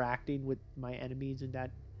interacting with my enemies in that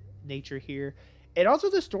nature here. And also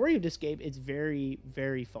the story of this game is very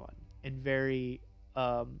fun and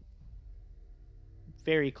um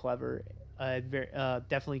very clever.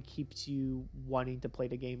 Definitely keeps you wanting to play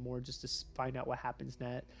the game more just to find out what happens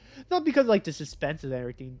next. Not because like the suspense and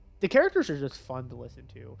everything. The characters are just fun to listen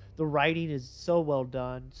to. The writing is so well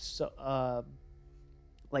done, so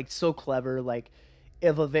like so clever. Like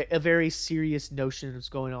of a very serious notion that's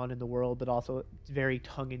going on in the world, but also very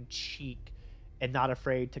tongue in cheek and not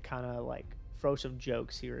afraid to kind of like throw some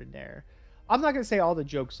jokes here and there. I'm not gonna say all the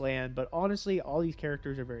jokes land, but honestly, all these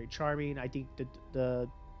characters are very charming. I think the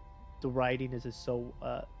writing is just so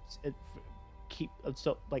it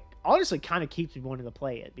so like honestly kind of keeps me wanting to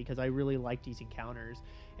play it because I really like these encounters,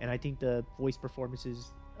 and I think the voice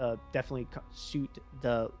performances definitely suit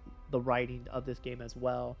the writing of this game as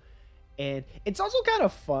well. And it's also kind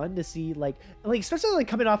of fun to see like especially like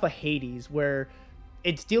coming off of Hades where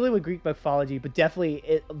it's dealing with Greek mythology, but definitely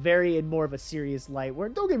it very in more of a serious light. Where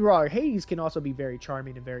don't get me wrong, Hades can also be very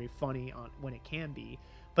charming and very funny on when it can be,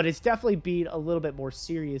 but it's definitely being a little bit more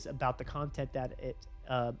serious about the content that it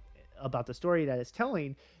about the story that it's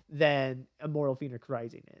telling than Immortal Phoenix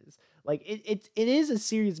Rising is. Like it is a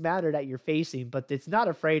serious matter that you're facing, but it's not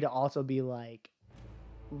afraid to also be like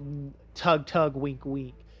tug tug wink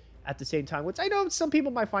wink at the same time, which I know some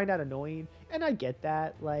people might find that annoying, and I get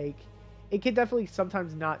that. Like it can definitely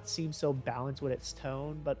sometimes not seem so balanced with its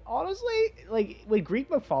tone, but honestly, like with Greek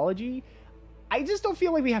mythology, I just don't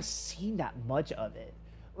feel like we have seen that much of it.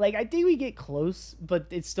 Like I think we get close, but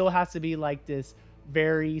it still has to be like this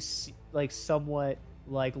very like somewhat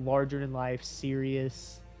like larger than life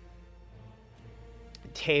serious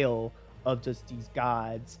tale of just these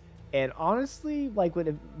gods. And honestly, like with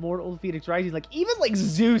Immortal Phoenix Rising, like even like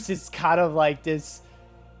Zeus is kind of like this,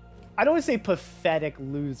 I don't want to say pathetic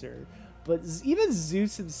loser, but even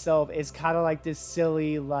Zeus himself is kind of like this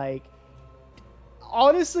silly, like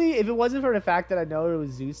honestly, if it wasn't for the fact that I know it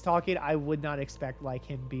was Zeus talking, I would not expect like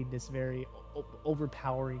him being this very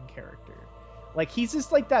overpowering character. Like he's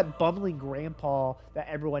just like that bumbling grandpa that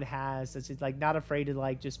everyone has that's just like not afraid to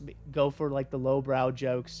like just go for like the lowbrow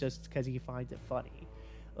jokes just because he finds it funny.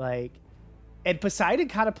 Like, and Poseidon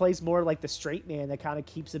kind of plays more like the straight man that kind of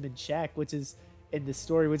keeps him in check, which is in the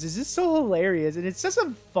story, which is just so hilarious. And it's just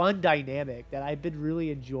a fun dynamic that I've been really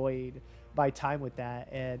enjoying my time with that.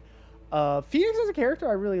 And Phoenix as a character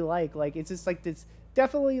I really like. Like it's just like this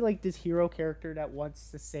definitely like this hero character that wants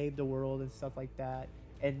to save the world and stuff like that,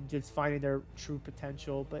 and just finding their true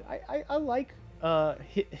potential. But I like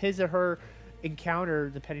his or her encounter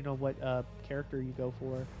depending on what character you go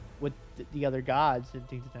for with the other gods and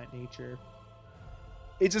things of that nature.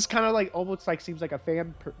 It just kind of like almost like seems like a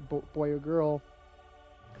boy or girl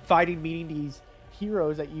meeting these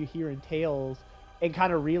heroes that you hear in tales and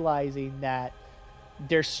kind of realizing that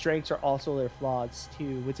their strengths are also their flaws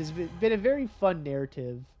too, which has been a very fun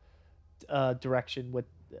narrative direction with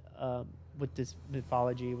this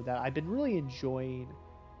mythology that I've been really enjoying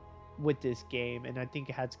with this game, and I think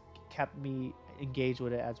it has kept me engaged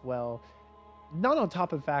with it as well. Not on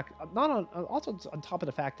top of the fact, not on also on top of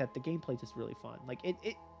the fact that the gameplay is just really fun. Like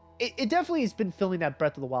it definitely has been filling that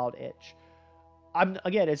Breath of the Wild itch. I'm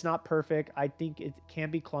again, it's not perfect. I think it can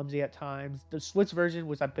be clumsy at times. The Switch version,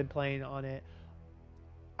 which I've been playing on it,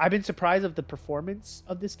 I've been surprised of the performance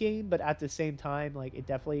of this game, but at the same time, like it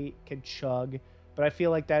definitely can chug. But I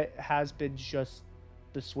feel like that has been just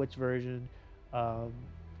the Switch version,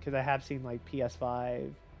 because I have seen like PS5,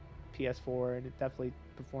 PS4, and it definitely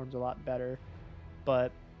performs a lot better.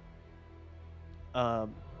 But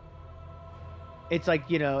um, It's like,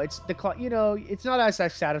 it's it's not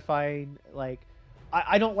as satisfying. Like,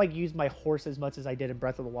 I don't like use my horse as much as I did in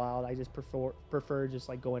Breath of the Wild. I just prefer just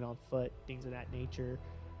like going on foot, things of that nature.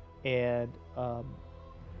 And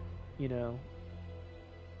you know,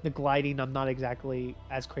 the gliding I'm not exactly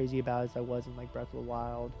as crazy about as I was in like Breath of the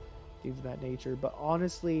Wild, things of that nature. But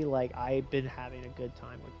honestly, like, I've been having a good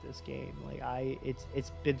time with this game. Like,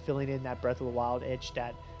 it's been filling in that Breath of the Wild itch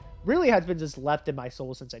that really has been just left in my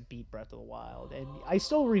soul since I beat Breath of the Wild. And I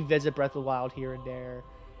still revisit Breath of the Wild here and there.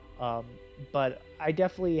 Um, but I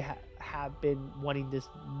definitely have been wanting this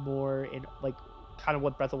more in like kind of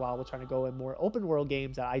what Breath of the Wild was trying to go in, more open world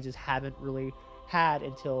games that I just haven't really had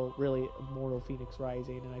until really Immortal Phoenix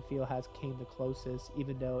Rising, and I feel has came the closest,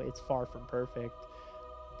 even though it's far from perfect.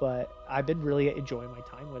 But I've been really enjoying my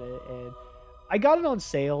time with it, and I got it on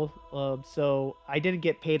sale, so I didn't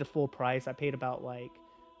get paid a full price. I paid about like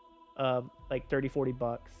 30-40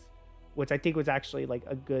 bucks, which I think was actually like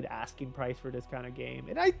a good asking price for this kind of game.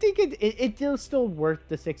 And I think it is still worth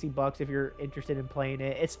the 60 bucks if you're interested in playing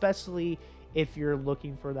it, especially if you're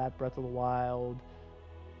looking for that Breath of the Wild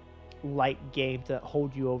light game to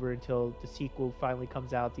hold you over until the sequel finally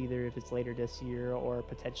comes out, either if it's later this year or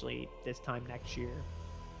potentially this time next year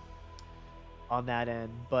on that end.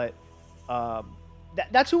 But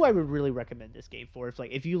that's who I would really recommend this game for. If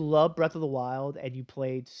like, if you love Breath of the Wild and you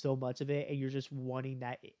played so much of it and you're just wanting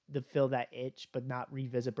that to fill that itch but not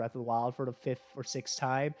revisit Breath of the Wild for the 5th or 6th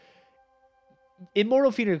time,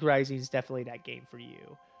 Immortal Phoenix Rising is definitely that game for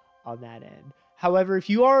you on that end. However, if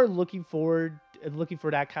you are looking for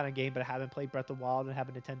that kind of game but haven't played Breath of the Wild and have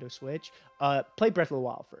a Nintendo Switch, play Breath of the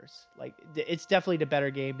Wild first. Like, it's definitely the better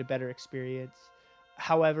game, the better experience.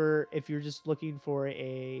 However, if you're just looking for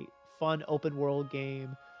a fun open world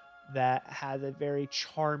game that has a very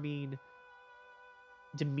charming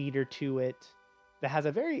demeanor to it, that has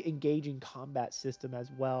a very engaging combat system as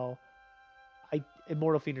well,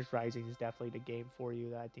 Immortal Phoenix Rising is definitely the game for you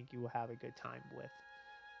that I think you will have a good time with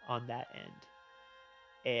on that end.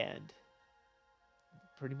 And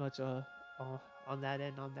pretty much on that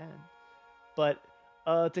end. But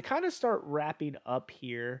to kind of start wrapping up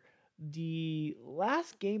here, the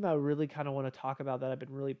last game I really kind of want to talk about that I've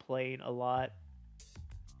been really playing a lot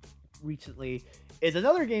recently is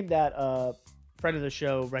another game that a friend of the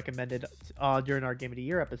show recommended during our Game of the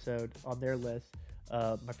Year episode on their list,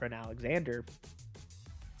 my friend Alexander.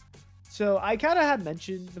 So I kind of had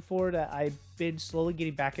mentioned before that I've been slowly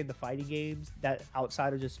getting back into fighting games that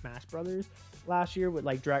outside of just Smash Brothers last year with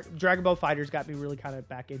like Dragon Ball FighterZ got me really kind of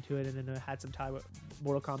back into it, and then I had some time with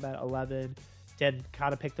Mortal Kombat 11, then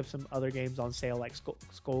kind of picked up some other games on sale like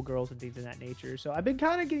Skullgirls and things of that nature. So I've been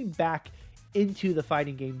kind of getting back into the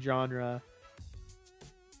fighting game genre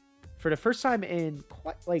for the first time in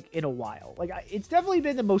in a while. Like, it's definitely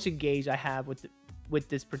been the most engaged I have with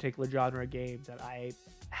this particular genre of games that I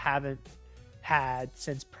haven't had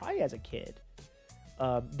since probably as a kid.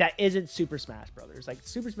 That isn't Super Smash Brothers. Like,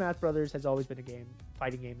 Super Smash Brothers has always been a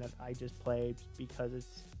fighting game that I just played because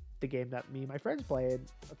it's the game that me and my friends play. And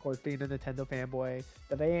of course, being a Nintendo fanboy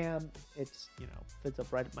that I am, it's, fits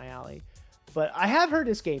up right up my alley. But I have heard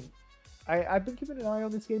this game. I've been keeping an eye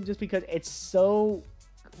on this game just because it's so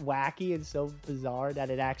wacky and so bizarre that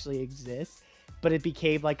it actually exists, but it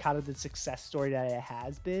became like kind of the success story that it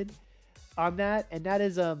has been on that, and that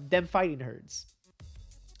is Them Fighting Herds.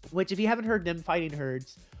 Which, if you haven't heard Them Fighting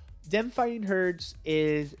Herds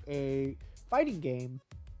is a fighting game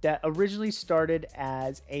that originally started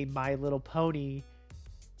as a My Little Pony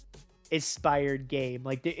inspired game.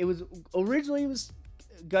 Like, it was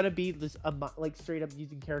gonna be this like straight up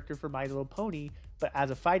using character for My Little Pony, but as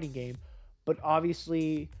a fighting game. But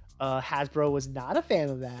obviously, Hasbro was not a fan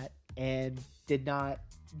of that and did not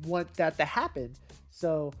want that to happen.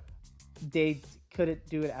 So they couldn't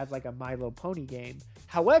do it as like a My Little Pony game.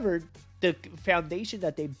 However, the foundation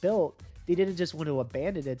that they built, they didn't just want to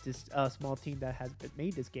abandon it. This small team that has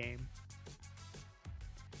made this game,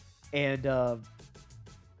 and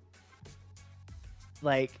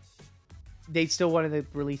like, they still wanted to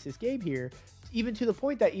release this game here, even to the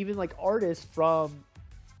point that even like artists from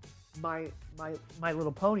My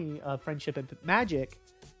Little Pony, Friendship and Magic,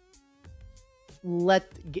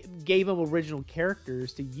 gave them original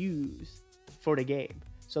characters to use for the game,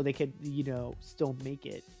 so they could, still make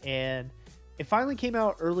it. And it finally came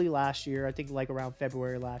out early last year, I think like around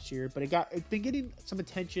February last year. But it's been getting some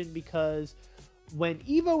attention because when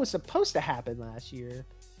EVO was supposed to happen last year,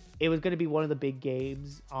 it was going to be one of the big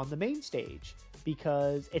games on the main stage,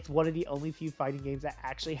 because it's one of the only few fighting games that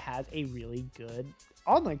actually has a really good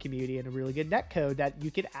online community and a really good netcode that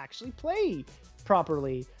you can actually play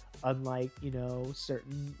properly, unlike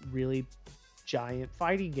certain really giant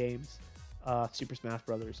fighting games, Super Smash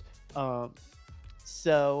Brothers. Um,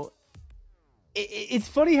 so it's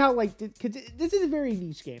funny how like because this is a very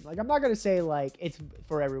niche game. Like I'm not gonna say like it's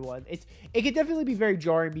for everyone. It could definitely be very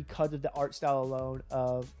jarring because of the art style alone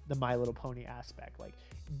of the My Little Pony aspect. Like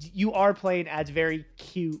you are playing as very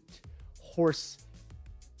cute horse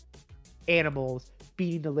animals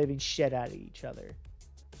beating the living shit out of each other.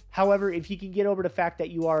 However, if you can get over the fact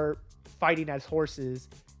that you are fighting as horses,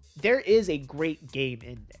 there is a great game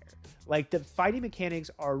in there. Like the fighting mechanics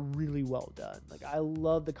are really well done. Like I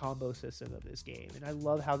love the combo system of this game, and I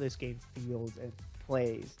love how this game feels and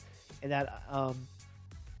plays. And that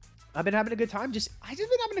I've been having a good time. I just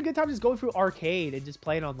been having a good time just going through arcade and just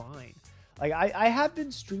playing online. Like I have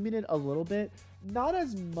been streaming it a little bit, not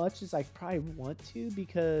as much as I probably want to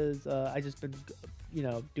because I just been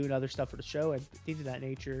doing other stuff for the show and things of that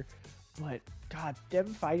nature. But God,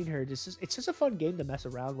 them fighting her, it's just a fun game to mess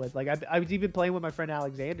around with. Like I was even playing with my friend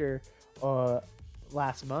Alexander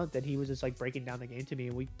last month, and he was just like breaking down the game to me,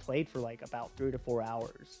 and we played for like about 3 to 4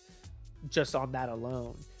 hours just on that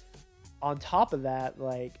alone. On top of that,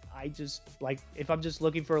 like I just like if I'm just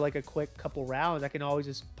looking for like a quick couple rounds, I can always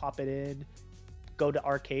just pop it in, go to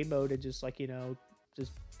arcade mode, and just like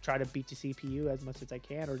just try to beat the CPU as much as I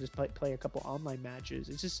can, or just play a couple online matches.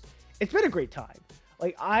 It's been a great time.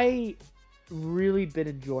 Like I really been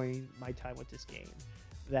enjoying my time with this game.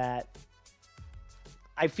 That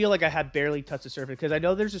I feel like I have barely touched the surface because I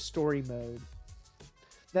know there's a story mode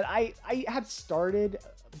that I have started,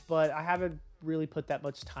 but I haven't really put that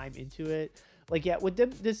much time into it. Like yeah, with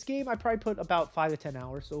this game, I probably put about 5 to 10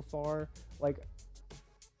 hours so far. Like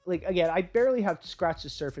again, I barely have scratched the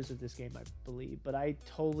surface of this game, I believe, but I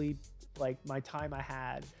totally like my time I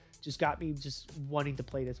had just got me just wanting to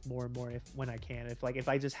play this more and more when I can. If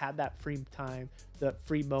I just had that free time, the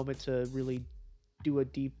free moment to really do a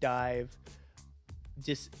deep dive,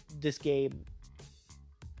 just this game,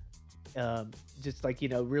 just like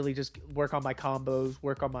really just work on my combos,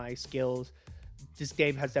 work on my skills. This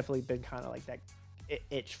game has definitely been kind of like that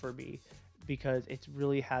itch for me because it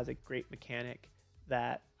really has a great mechanic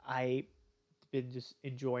that I been just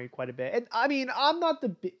enjoying quite a bit. And I mean, I'm not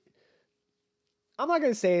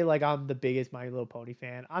gonna say like I'm the biggest My Little Pony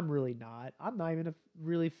fan. I'm really not. I'm not even a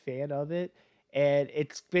really fan of it, and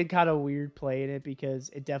it's been kind of weird playing it because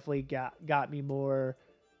it definitely got me more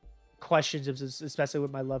questions of this, especially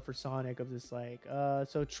with my love for Sonic. Of this like,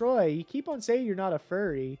 so Troy, you keep on saying you're not a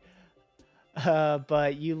furry,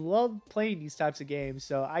 but you love playing these types of games.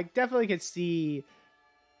 So I definitely could see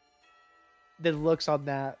the looks on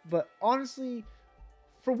that. But honestly,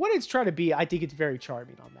 for what it's trying to be, I think it's very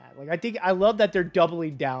charming on that. Like, I love that they're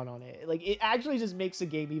doubling down on it. Like, it actually just makes the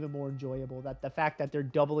game even more enjoyable. That the fact that they're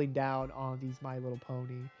doubling down on these My Little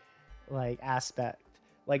Pony like aspect.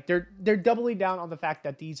 Like they're doubling down on the fact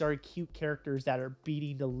that these are cute characters that are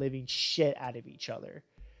beating the living shit out of each other.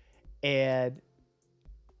 And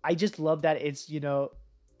I just love that it's,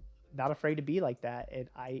 not afraid to be like that. And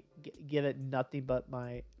I give it nothing but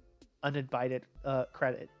my uninvited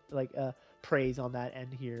credit, like praise on that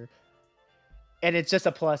end here. And it's just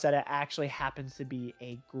a plus that it actually happens to be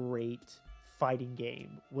a great fighting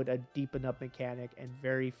game with a deep enough mechanic and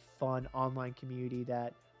very fun online community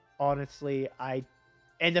that honestly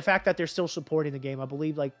and the fact that they're still supporting the game. I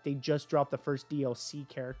believe like they just dropped the first DLC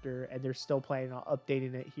character and they're still planning on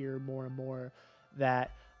updating it here more and more,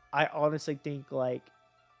 that I honestly think like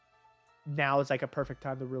now is like a perfect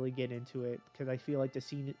time to really get into it, because I feel like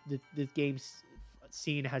the game's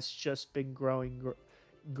scene has just been growing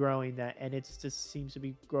that, and it just seems to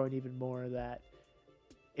be growing even more, that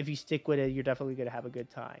if you stick with it, you're definitely going to have a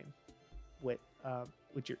good time with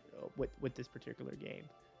with this particular game.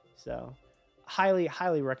 So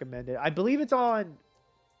highly recommend it. I believe it's only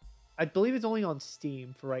on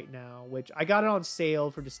Steam for right now, which I got it on sale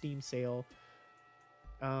for the Steam sale.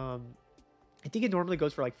 I think it normally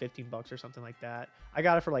goes for like $15 or something like that. I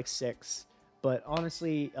got it for like 6. But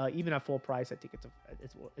honestly, even at full price, I think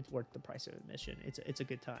it's worth the price of admission. It's a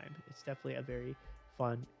good time. It's definitely a very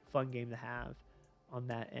fun game to have on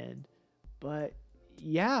that end. But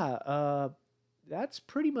yeah, that's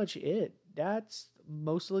pretty much it. That's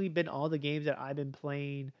mostly been all the games that I've been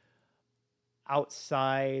playing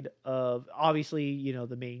outside of obviously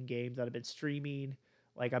the main games that I've been streaming.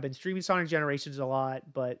 Like I've been streaming Sonic Generations a lot,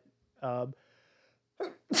 but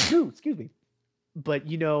excuse me. But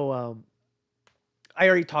I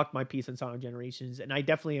already talked my piece on Sonic Generations, and I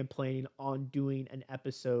definitely am planning on doing an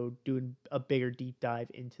episode, doing a bigger deep dive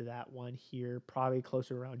into that one here, probably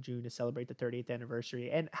closer around June to celebrate the 30th anniversary,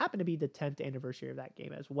 and happen to be the 10th anniversary of that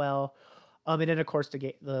game as well. And then of course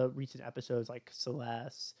the recent episodes like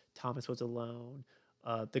Celeste, Thomas Was Alone,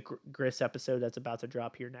 the Gris episode that's about to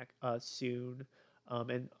drop here next soon,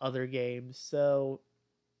 and other games. So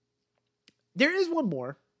there is one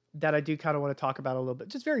more that I do kind of want to talk about a little bit,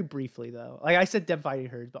 just very briefly though. Like I said, Them Fighting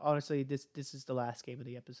Herds, but honestly, this is the last game of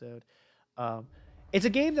the episode. Um, it's a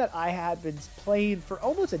game that I have been playing for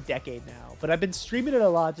almost a decade now, but I've been streaming it a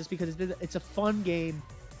lot just because it's a fun game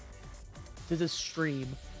to just stream,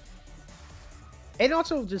 and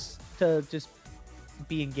also just to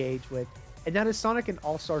be engaged with, and that is Sonic and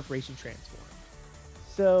All Stars Racing Transform.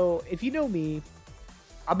 So if you know me,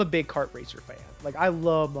 I'm a big kart racer fan. Like I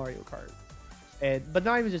love Mario Kart. But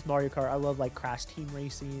not even just Mario Kart. I love like Crash Team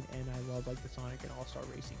Racing, and I love like the Sonic and All Star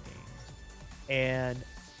Racing games. And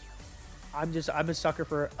I'm a sucker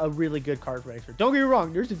for a really good kart racer. Don't get me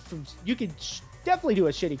wrong. You can definitely do a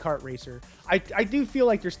shitty kart racer. I do feel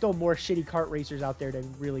like there's still more shitty kart racers out there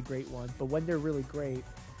than really great ones. But when they're really great,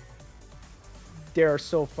 they are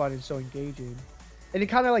so fun and so engaging, and they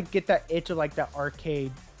kind of like get that itch of like that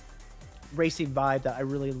arcade racing vibe that I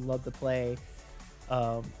really love to play.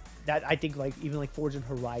 That I think like even like Forza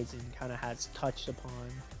Horizon kind of has touched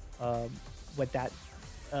upon with that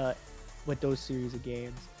with those series of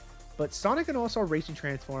games. But Sonic and All-Star Racing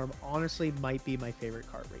Transform honestly might be my favorite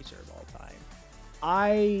kart racer of all time.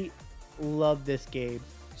 I love this game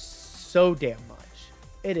so damn much.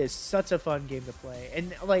 It is such a fun game to play,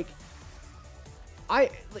 and like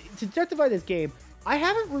to justify this game, I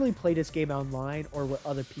haven't really played this game online or with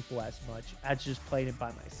other people as much as just playing it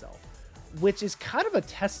by myself, which is kind of a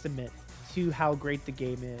testament to how great the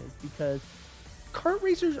game is, because kart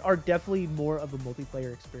racers are definitely more of a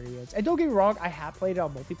multiplayer experience. And don't get me wrong, I have played it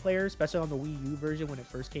on multiplayer, especially on the Wii U version when it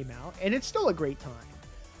first came out, and it's still a great time.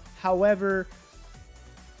 However,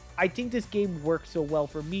 I think this game works so well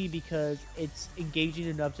for me because it's engaging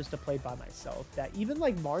enough just to play by myself, that even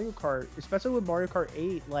like Mario Kart, especially with Mario Kart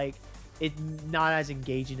 8, like it's not as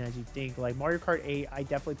engaging as you think. Like Mario Kart 8, I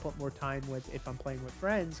definitely put more time with if I'm playing with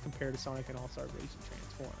friends compared to Sonic and All-Star Racing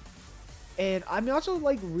Transform. And I'm also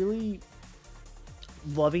like really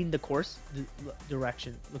loving the course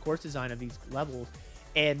direction, the course design of these levels,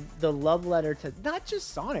 and the love letter to not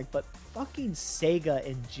just Sonic, but fucking Sega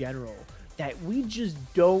in general, that we just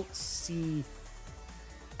don't see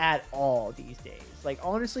at all these days. Like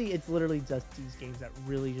honestly, it's literally just these games that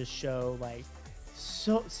really just show like,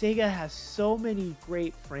 so Sega has so many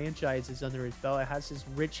great franchises under its belt. It has this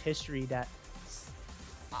rich history that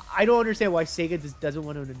I don't understand why Sega just doesn't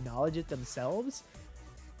want to acknowledge it themselves.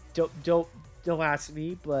 Don't ask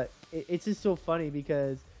me, but it's just so funny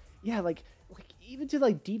because yeah, like even to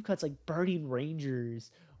like deep cuts like Burning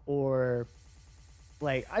Rangers, or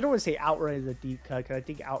like I don't want to say Outrun is a deep cut because I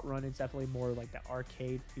think Outrun is definitely more like the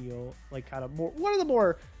arcade feel, like kind of more one of the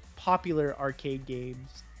more popular arcade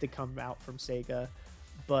games to come out from Sega.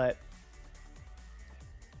 But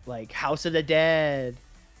like House of the Dead,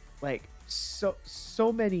 like so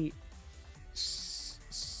many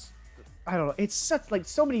I don't know, it's such like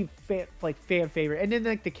so many fan favorite, and then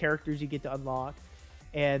like the characters you get to unlock.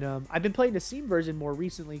 And I've been playing the Steam version more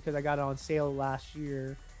recently because I got it on sale last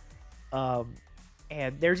year,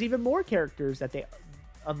 and there's even more characters that they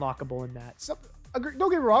unlockable in that. Don't get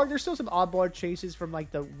me wrong, there's still some oddball chases from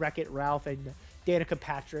like the Wreck-It Ralph and Danica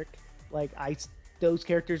Patrick. Like those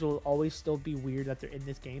characters will always still be weird that they're in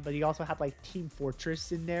this game, but you also have like Team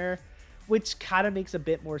Fortress in there, which kind of makes a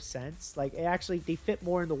bit more sense. Like it actually, they fit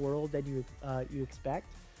more in the world than you expect.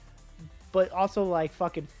 But also like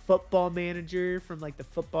fucking Football Manager from like the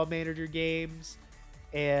Football Manager games,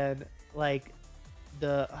 and like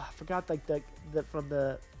I forgot like the from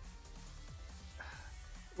the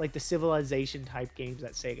like the Civilization type games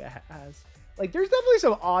that Sega has. Like there's definitely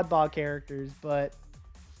some oddball characters, but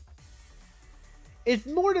it's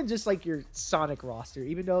more than just like your Sonic roster,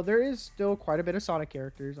 even though there is still quite a bit of Sonic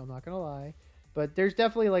characters, I'm not gonna lie. But there's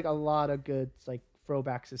definitely like a lot of good like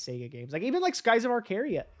throwbacks to Sega games. Like even like Skies of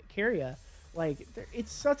Arcadia. Like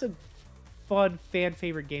it's such a fun fan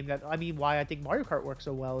favorite game that, I mean, why I think Mario Kart works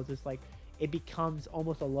so well is just like it becomes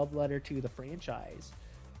almost a love letter to the franchise.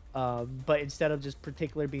 But instead of just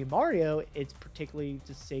particularly being Mario, it's particularly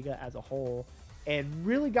just Sega as a whole. And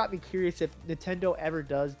really got me curious if Nintendo ever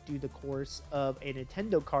does do the course of a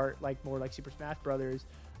Nintendo kart, like more like Super Smash Brothers.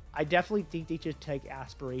 I definitely think they should take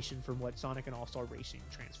aspiration from what Sonic and All-Star Racing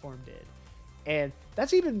Transform did. And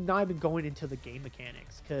that's even not even going into the game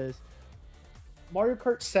mechanics, because Mario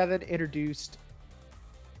Kart 7 introduced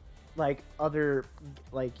like other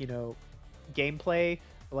like, you know, gameplay,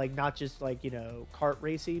 like not just like, you know, kart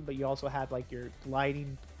racing, but you also have like your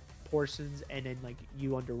gliding portions and then like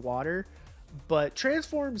you underwater. But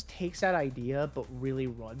Transforms takes that idea but really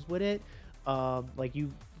runs with it. Like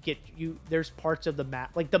you get you. There's parts of the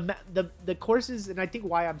map, like the courses, and I think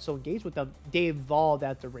why I'm so engaged with them. They evolve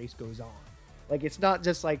as the race goes on. Like it's not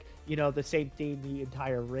just like the same theme the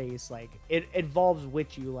entire race. Like it evolves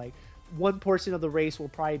with you. Like one portion of the race will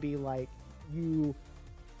probably be like you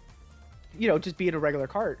just being a regular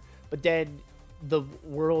cart, but then the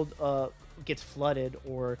world gets flooded,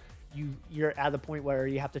 or you're at the point where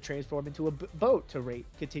you have to transform into a boat to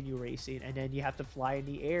continue racing, and then you have to fly in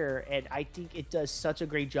the air. And I think it does such a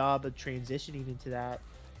great job of transitioning into that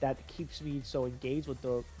keeps me so engaged with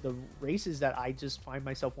the races that I just find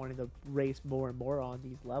myself wanting to race more and more on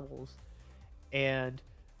these levels. And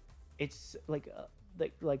it's like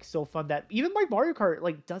so fun that even like Mario Kart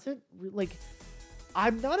like doesn't like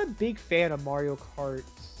I'm not a big fan of Mario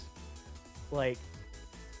Kart's. Like,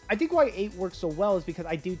 I think why 8 works so well is because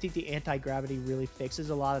I do think the anti-gravity really fixes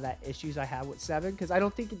a lot of that issues I have with 7, because I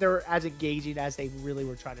don't think they're as engaging as they really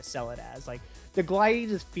were trying to sell it as. Like, the gliding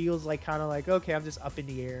just feels like kind of like, okay, I'm just up in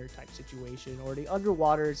the air type situation, or the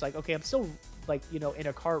underwater is like, okay, I'm still like, in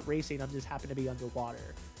a kart racing, I'm just happen to be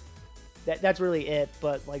underwater. That's really it.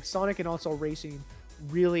 But like Sonic and also racing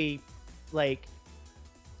really like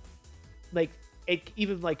it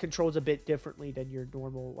even like controls a bit differently than your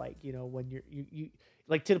normal, like when you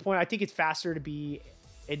like, to the point I think it's faster to be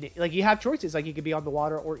in, like, you have choices, like you could be on the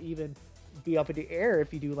water or even be up in the air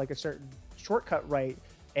if you do like a certain shortcut right.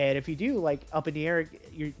 And if you do like up in the air,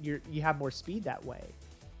 you have more speed that way.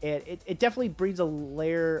 And it definitely brings a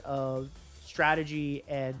layer of strategy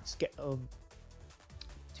and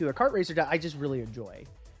to a kart racer that I just really enjoy.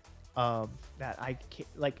 That I can't,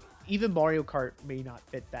 like, even Mario Kart may not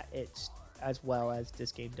fit that it's as well as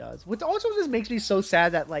this game does. Which also just makes me so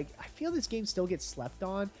sad that like I feel this game still gets slept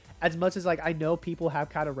on, as much as like I know people have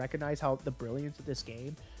kind of recognized how the brilliance of this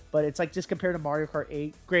game. But it's like, just compared to Mario Kart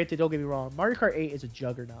 8, granted, don't get me wrong, Mario Kart 8 is a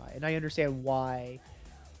juggernaut, and I understand why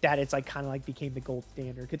that it's like kind of like became the gold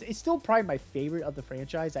standard, because it's still probably my favorite of the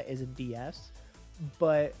franchise that isn't DS.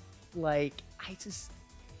 But like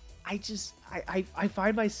I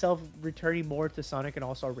find myself returning more to Sonic and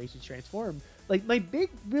All-Star Racing Transform. Like, my big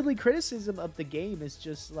really criticism of the game is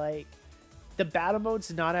just like the battle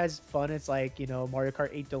mode's not as fun as like Mario Kart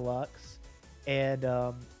 8 Deluxe, and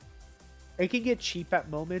it can get cheap at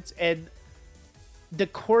moments. And the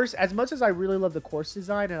course, as much as I really love the course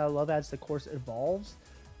design and I love as the course evolves,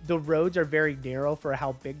 the roads are very narrow for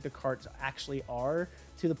how big the carts actually are,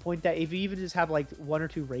 to the point that if you even just have like 1 or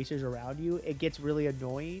 2 racers around you, it gets really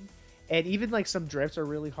annoying. And even like some drifts are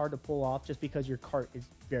really hard to pull off just because your cart is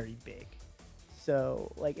very big.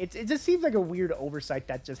 So like it just seems like a weird oversight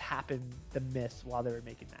that just happened to miss while they were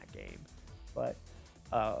making that game. But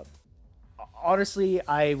honestly,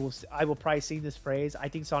 I will probably sing this phrase. I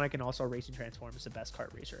think Sonic and Also Racing Transform is the best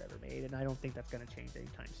kart racer ever made, and I don't think that's going to change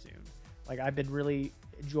anytime soon. Like, I've been really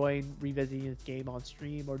enjoying revisiting this game on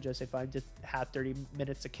stream, or just if I just have 30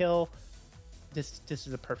 minutes to kill, this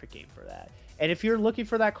is a perfect game for that. And if you're looking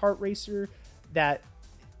for that kart racer, that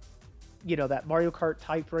that Mario Kart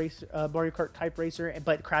type racer,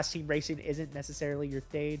 but Crash Team Racing isn't necessarily your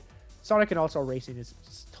thing, Sonic and Also Racing is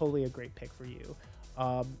totally a great pick for you.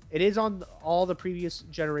 It is on all the previous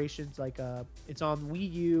generations. Like, it's on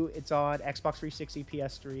Wii U, it's on Xbox 360,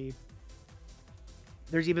 PS3.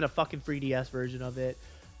 There's even a fucking 3DS version of it.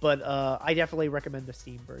 But I definitely recommend the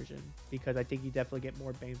Steam version, because I think you definitely get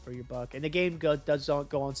more bang for your buck. And the game does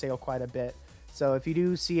go on sale quite a bit. So if you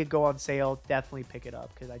do see it go on sale, definitely pick it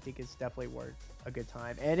up, because I think it's definitely worth a good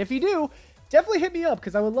time. And if you do, definitely hit me up,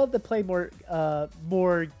 because I would love to play more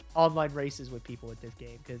online races with people with this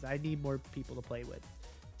game, because I need more people to play with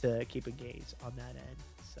to keep engaged on that end.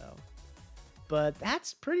 So, but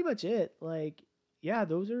that's pretty much it. Like, yeah,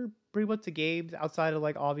 those are pretty much the games, outside of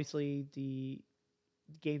like obviously the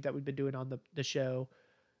games that we've been doing on the show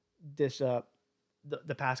this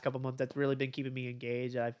the past couple months, that's really been keeping me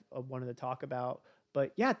engaged. I've wanted to talk about.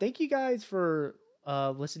 But yeah, thank you guys for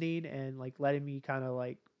listening and like letting me kind of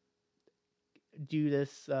like do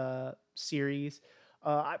this series.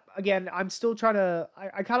 I'm still trying to.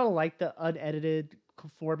 I kind of like the unedited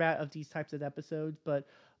format of these types of episodes, but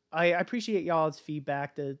I appreciate y'all's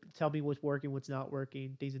feedback to tell me what's working, what's not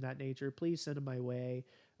working, things of that nature. Please send them my way,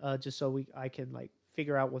 just so I can like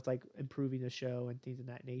figure out what's like improving the show and things of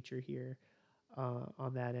that nature here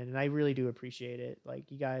on that end. And I really do appreciate it. Like,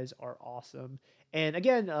 you guys are awesome. And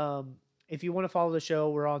again, if you want to follow the show,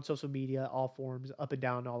 we're on social media, all forms, up and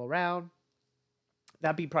down, all around.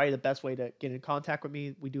 That'd be probably the best way to get in contact with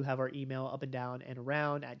me. We do have our email, up and down and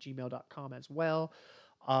around at gmail.com as well.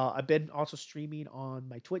 I've been also streaming on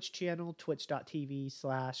my Twitch channel, twitch.tv/T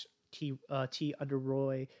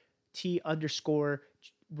underscore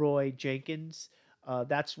Roy Jenkins.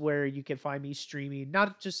 That's where you can find me streaming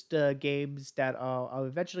not just games that I'll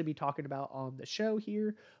eventually be talking about on the show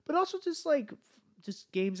here, but also just like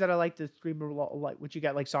just games that I like to stream a lot, like what you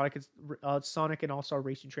got like Sonic and All Star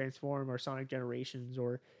Racing Transform or Sonic Generations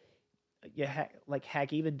or yeah, like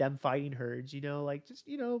heck, even them fighting herds, like just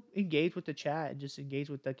engage with the chat and just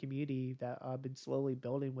engage with the community that I've been slowly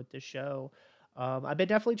building with this show. I've been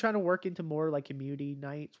definitely trying to work into more like community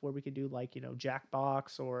nights where we can do like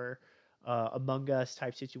Jackbox or Among Us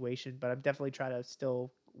type situation, but I'm definitely trying to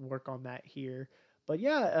still work on that here. But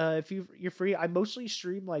yeah, if you're free, I mostly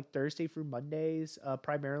stream like Thursday through Mondays,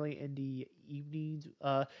 primarily in the evenings.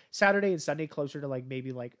 Saturday and Sunday closer to like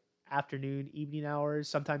maybe like afternoon, evening hours,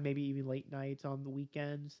 sometime maybe even late nights on the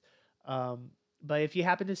weekends. Um, but if you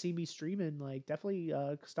happen to see me streaming, like definitely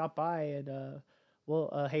stop by and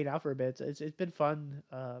we'll hang out for a bit. It's been fun,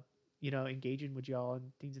 engaging with y'all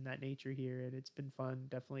and things in that nature here, and it's been fun.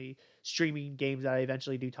 Definitely streaming games that I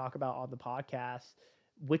eventually do talk about on the podcast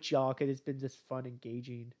with y'all because it's been just fun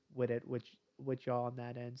engaging with it, with y'all on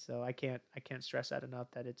that end. So I can't stress that enough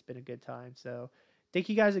that it's been a good time. So thank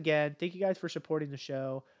you guys again. Thank you guys for supporting the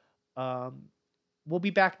show. Um, we'll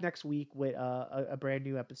be back next week with a brand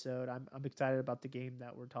new episode. I'm excited about the game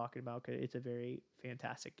that we're talking about because it's a very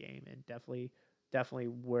fantastic game and definitely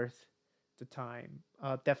worth the time.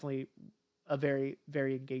 Definitely a very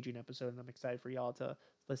very engaging episode, and I'm excited for y'all to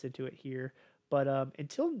listen to it here. But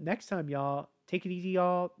until next time, y'all, take it easy,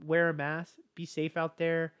 y'all. Wear a mask, be safe out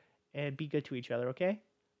there, and be good to each other. Okay,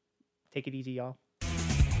 take it easy, y'all.